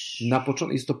na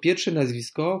początku, jest to pierwsze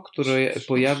nazwisko, które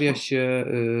pojawia się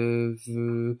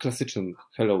w klasycznym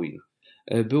Halloween.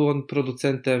 Był on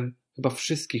producentem chyba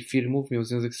wszystkich filmów, miał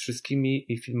związek z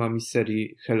wszystkimi filmami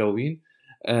serii Halloween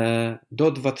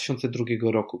do 2002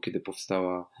 roku, kiedy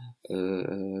powstała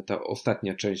ta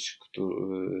ostatnia część,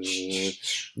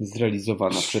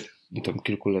 zrealizowana przed tą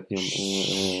kilkuletnią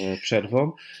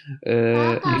przerwą.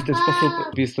 I w ten sposób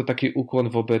jest to taki ukłon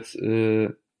wobec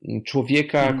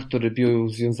człowieka, który był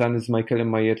związany z Michaelem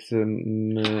Myersem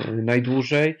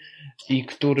najdłużej i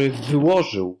który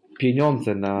wyłożył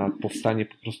pieniądze na powstanie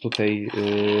po prostu tej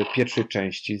pierwszej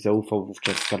części, zaufał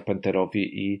wówczas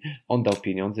Carpenterowi i on dał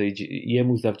pieniądze i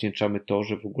jemu zawdzięczamy to,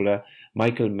 że w ogóle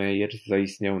Michael Myers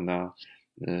zaistniał na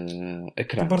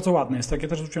ekranie. To bardzo ładne jest, tak? Ja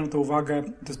też zwróciłem na to uwagę.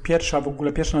 To jest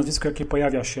pierwsze nazwisko, jakie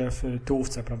pojawia się w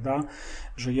tyłówce, prawda?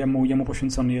 Że jemu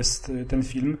poświęcony jest ten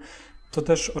film. To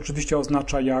też oczywiście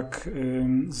oznacza, jak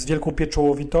z wielką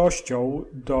pieczołowitością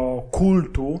do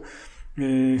kultu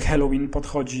Halloween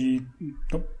podchodzi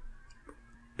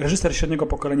reżyser średniego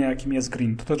pokolenia, jakim jest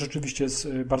Green. To rzeczywiście jest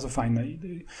bardzo fajne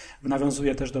i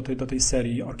nawiązuje też do tej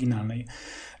serii oryginalnej.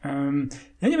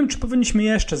 Ja nie wiem, czy powinniśmy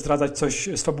jeszcze zdradzać coś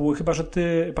z fabuły, chyba że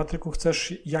ty, Patryku,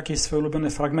 chcesz jakieś swoje ulubione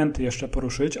fragmenty jeszcze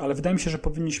poruszyć, ale wydaje mi się, że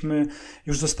powinniśmy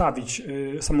już zostawić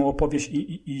samą opowieść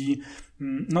i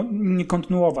nie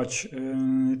kontynuować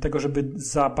tego, żeby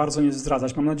za bardzo nie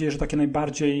zdradzać. Mam nadzieję, że takie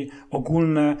najbardziej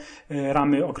ogólne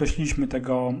ramy określiliśmy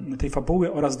tej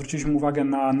fabuły oraz zwróciliśmy uwagę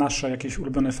na nasze jakieś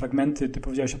ulubione fragmenty. Ty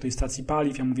powiedziałeś o tej stacji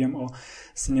paliw, ja mówiłem o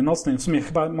scenie nocnej. W sumie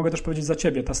chyba mogę też powiedzieć za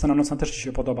ciebie, ta scena nocna też ci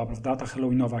się podoba, prawda? Ta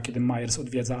halloweenowa, kiedy Myers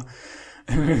odwiedza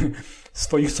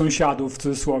swoich sąsiadów w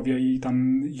cudzysłowie i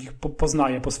tam ich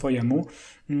poznaje po swojemu.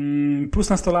 Plus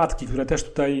nastolatki, które też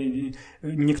tutaj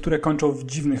niektóre kończą w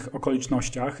dziwnych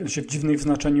okolicznościach, w dziwnych w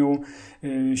znaczeniu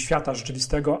świata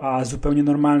rzeczywistego, a zupełnie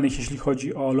normalnych, jeśli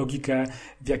chodzi o logikę,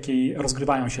 w jakiej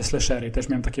rozgrywają się slashery. Też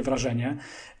miałem takie wrażenie.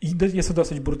 I jest to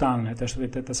dosyć brutalne też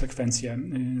te sekwencje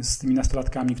z tymi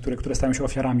nastolatkami, które stają się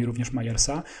ofiarami również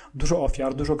Myersa. Dużo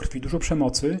ofiar, dużo krwi, dużo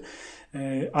przemocy,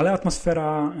 ale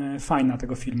atmosfera fajna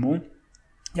tego filmu.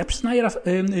 Ja przyznaję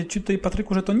ci tutaj,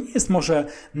 Patryku, że to nie jest może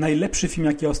najlepszy film,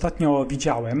 jaki ostatnio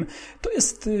widziałem. To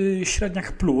jest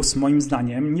średniak plus, moim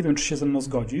zdaniem. Nie wiem, czy się ze mną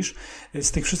zgodzisz.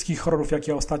 Z tych wszystkich horrorów,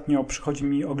 jakie ostatnio przychodzi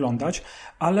mi oglądać,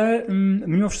 ale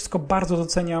mimo wszystko bardzo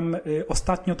doceniam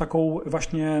ostatnio taką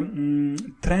właśnie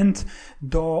trend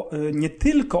do nie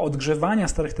tylko odgrzewania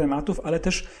starych tematów, ale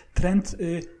też trend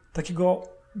takiego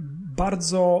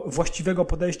bardzo właściwego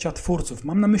podejścia twórców.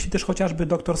 Mam na myśli też chociażby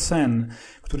Dr. Sen,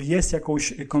 który jest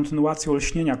jakąś kontynuacją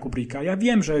Lśnienia Kubricka. Ja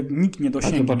wiem, że nikt nie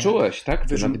dosięgnie. A zobaczyłeś, tak?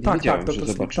 Ty nawet nie wiedziałem, że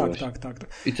zobaczyłeś. Tak.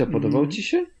 I co, podobał ci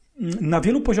się? Na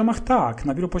wielu poziomach tak,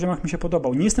 na wielu poziomach mi się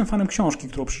podobał. Nie jestem fanem książki,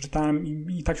 którą przeczytałem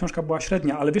i ta książka była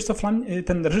średnia, ale wiesz co,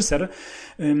 ten reżyser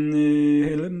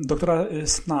doktora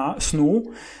Snu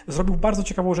zrobił bardzo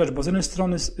ciekawą rzecz, bo z jednej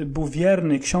strony był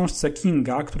wierny książce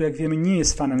Kinga, który jak wiemy nie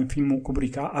jest fanem filmu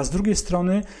Kubricka, a z drugiej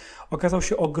strony okazał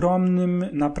się ogromnym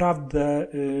naprawdę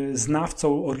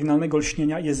znawcą oryginalnego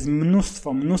Lśnienia. Jest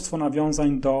mnóstwo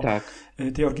nawiązań do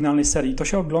tej oryginalnej serii. To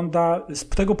się ogląda z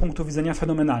tego punktu widzenia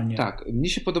fenomenalnie. Tak, mnie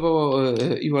się podobało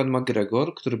Ewan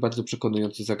McGregor, który bardzo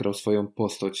przekonująco zagrał swoją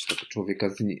postać tego człowieka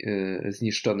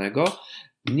zniszczonego.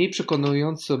 Mniej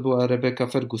przekonująco była Rebecca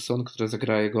Ferguson, która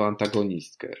zagrała jego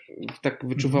antagonistkę. Tak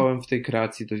wyczuwałem w tej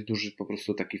kreacji dość duży po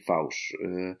prostu taki fałsz.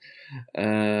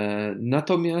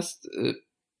 Natomiast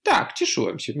tak,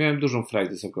 cieszyłem się. Miałem dużą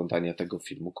frajdę z oglądania tego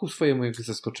filmu. Ku swojemu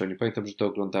zaskoczeniu. Pamiętam, że to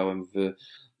oglądałem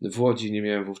w Łodzi. Nie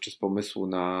miałem wówczas pomysłu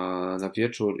na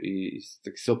wieczór i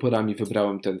z oporami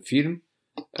wybrałem ten film.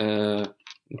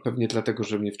 Pewnie dlatego,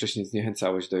 że mnie wcześniej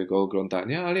zniechęcałeś do jego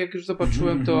oglądania, ale jak już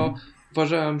zobaczyłem, to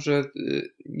uważałem, że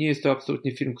nie jest to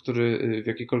absolutnie film, który w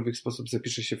jakikolwiek sposób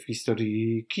zapisze się w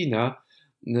historii kina,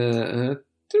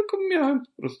 tylko miałem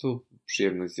po prostu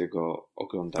przyjemność z jego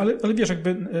oglądania. Ale wiesz,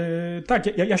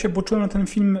 tak, ja się poczułem na ten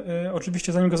film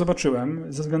oczywiście zanim go zobaczyłem,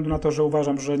 ze względu na to, że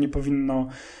uważam, że nie powinno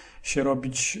się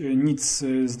robić nic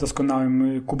z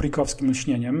doskonałym kubrickowskim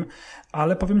lśnieniem,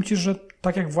 ale powiem Ci, że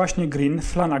tak jak właśnie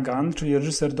Flanagan, czyli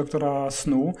reżyser Doktora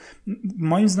Snu,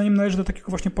 moim zdaniem należy do takiego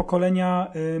właśnie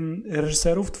pokolenia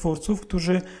reżyserów, twórców,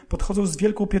 którzy podchodzą z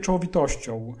wielką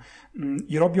pieczołowitością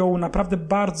i robią naprawdę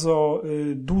bardzo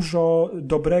dużo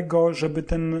dobrego, żeby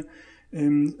ten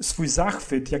swój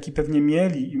zachwyt, jaki pewnie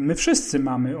mieli, i my wszyscy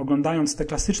mamy, oglądając te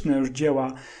klasyczne już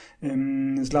dzieła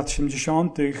z lat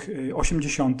 70.,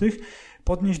 80.,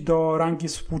 podnieść do rangi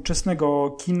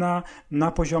współczesnego kina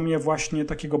na poziomie właśnie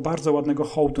takiego bardzo ładnego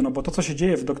hołdu, no bo to, co się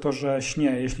dzieje w Doktorze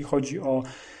Śnie, jeśli chodzi o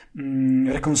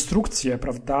rekonstrukcję,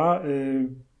 prawda,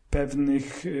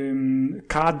 pewnych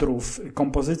kadrów,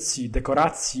 kompozycji,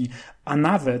 dekoracji, a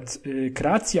nawet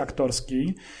kreacji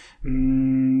aktorskiej,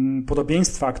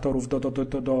 podobieństwa aktorów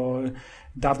do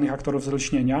dawnych aktorów z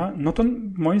Lśnienia, no to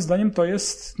moim zdaniem to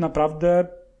jest naprawdę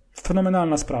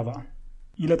fenomenalna sprawa.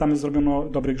 Ile tam jest zrobiono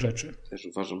dobrych rzeczy. Też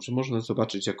uważam, że można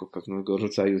zobaczyć jako pewnego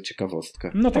rodzaju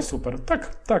ciekawostkę. No to super,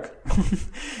 tak.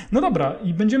 No dobra,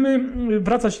 i będziemy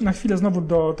wracać na chwilę znowu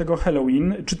do tego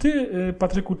Halloween. Czy ty,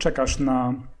 Patryku, czekasz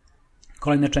na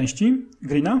kolejne części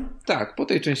Greena? Tak, po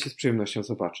tej części z przyjemnością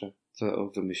zobaczę,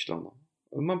 co wymyślono.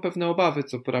 Mam pewne obawy,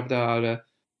 co prawda, ale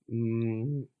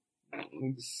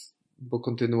bo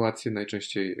kontynuacje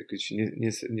najczęściej jakieś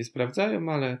nie sprawdzają,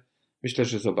 ale myślę,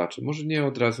 że zobaczę. Może nie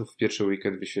od razu w pierwszy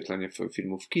weekend wyświetlania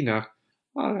filmów w kinach,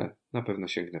 ale na pewno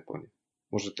sięgnę po nie.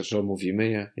 Może też omówimy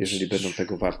je, jeżeli będą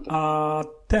tego warte. A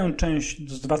tę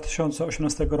część z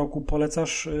 2018 roku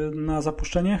polecasz na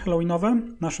zapuszczenie halloweenowe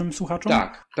naszym słuchaczom?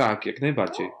 Tak, jak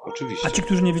najbardziej, oczywiście. A ci,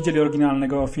 którzy nie widzieli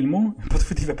oryginalnego filmu?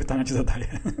 Podchwytliwe pytania ci zadaję.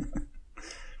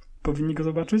 Powinni go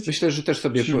zobaczyć? Myślę, że też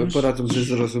sobie poradzą ze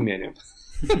zrozumieniem.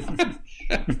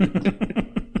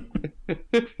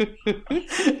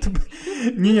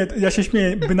 Nie, ja się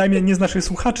śmieję, bynajmniej nie z naszych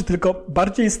słuchaczy, tylko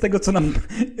bardziej z tego, co nam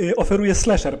oferuje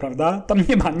slasher, prawda? Tam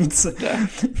nie ma nic.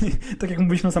 Tak jak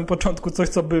mówiliśmy na samym początku, coś,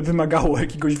 co by wymagało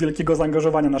jakiegoś wielkiego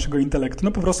zaangażowania naszego intelektu.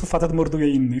 No po prostu facet morduje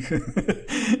innych,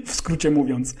 w skrócie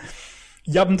mówiąc.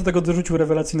 Ja bym do tego dorzucił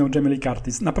rewelacyjną Jamie Lee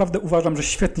Curtis. Naprawdę uważam, że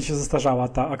świetnie się zestarzała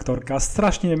ta aktorka.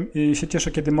 Strasznie się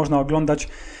cieszę, kiedy można oglądać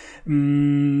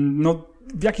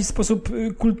w jakiś sposób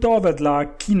kultowe dla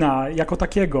kina jako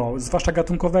takiego, zwłaszcza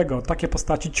gatunkowego, takie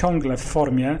postaci ciągle w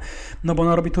formie, no bo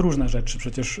ona robi tu różne rzeczy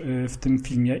przecież w tym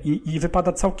filmie i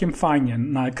wypada całkiem fajnie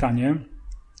na ekranie.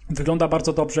 Wygląda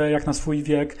bardzo dobrze, jak na swój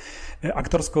wiek.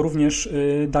 Aktorsko również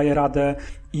daje radę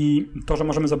i to, że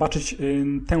możemy zobaczyć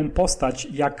tę postać,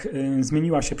 jak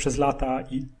zmieniła się przez lata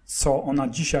i co ona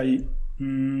dzisiaj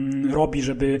robi,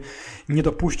 żeby nie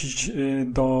dopuścić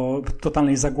do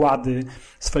totalnej zagłady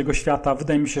swojego świata,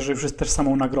 wydaje mi się, że już jest też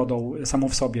samą nagrodą, samą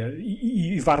w sobie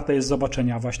i warte jest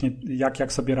zobaczenia właśnie,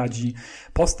 jak sobie radzi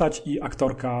postać i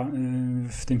aktorka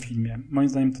w tym filmie. Moim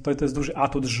zdaniem to jest duży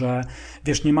atut, że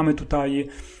wiesz, nie mamy tutaj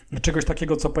czegoś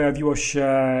takiego, co pojawiło się,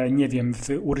 nie wiem,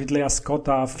 u Ridleya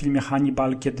Scotta w filmie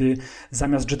Hannibal, kiedy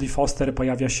zamiast Jodie Foster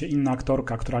pojawia się inna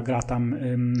aktorka, która gra tam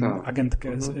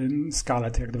agentkę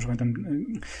Scarlett, jak dobrze pamiętam.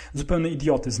 Zupełny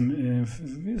idiotyzm.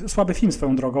 Słaby film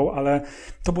swoją drogą, ale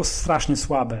to było strasznie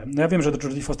słabe. No ja wiem, że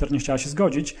Jodie Foster nie chciała się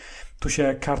zgodzić. Tu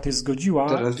się Curtis zgodziła.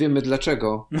 Teraz wiemy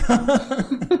dlaczego.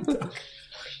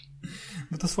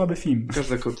 bo to słaby film.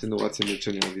 Każda kontynuacja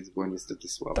Milczeniowic była niestety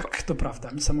słaba. Tak, to prawda.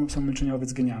 Sam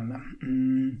Milczeniowiec genialny.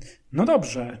 No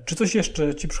dobrze. Czy coś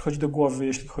jeszcze ci przychodzi do głowy,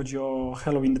 jeśli chodzi o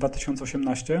Halloween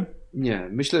 2018? Nie,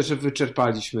 myślę, że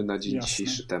wyczerpaliśmy na dzień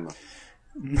dzisiejszy temat.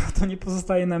 No to nie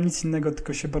pozostaje nam nic innego,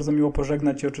 tylko się bardzo miło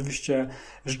pożegnać i oczywiście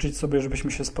życzyć sobie,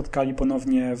 żebyśmy się spotkali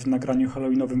ponownie w nagraniu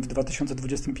halloweenowym w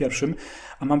 2021.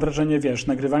 A mam wrażenie,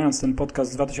 nagrywając ten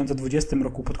podcast w 2020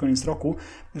 roku, pod koniec roku,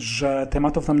 że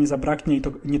tematów nam nie zabraknie i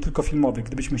to nie tylko filmowych.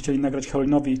 Gdybyśmy chcieli nagrać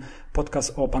halloweenowy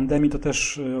podcast o pandemii, to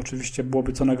też oczywiście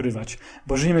byłoby co nagrywać,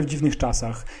 bo żyjemy w dziwnych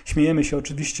czasach. Śmiejemy się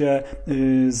oczywiście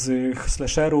z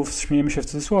slasherów, śmiejemy się w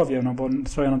cudzysłowie, no bo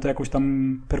sprawia nam to jakąś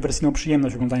tam perwersyjną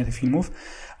przyjemność oglądania tych filmów,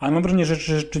 ale mam wrażenie, że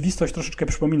rzeczywistość troszeczkę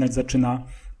przypominać zaczyna.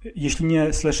 Jeśli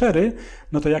nie slashery,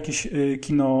 no to jakieś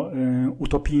kino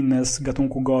utopijne z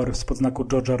gatunku gore spod znaku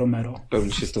George'a Romero.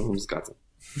 Pełni się z tobą zgadzam.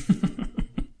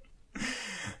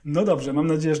 No dobrze, mam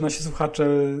nadzieję, że nasi słuchacze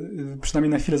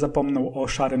przynajmniej na chwilę zapomną o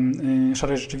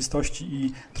szarej rzeczywistości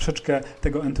i troszeczkę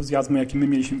tego entuzjazmu, jaki my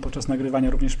mieliśmy podczas nagrywania,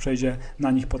 również przejdzie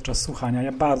na nich podczas słuchania.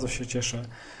 Ja bardzo się cieszę,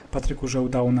 Patryku, że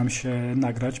udało nam się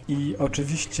nagrać i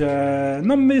oczywiście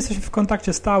my jesteśmy w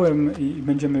kontakcie stałym i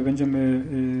będziemy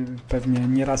pewnie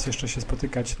nieraz jeszcze się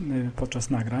spotykać podczas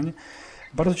nagrań.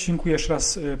 Bardzo ci dziękuję jeszcze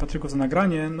raz, Patryku, za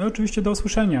nagranie. No i oczywiście do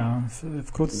usłyszenia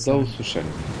wkrótce. Do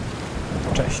usłyszenia.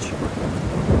 Cześć.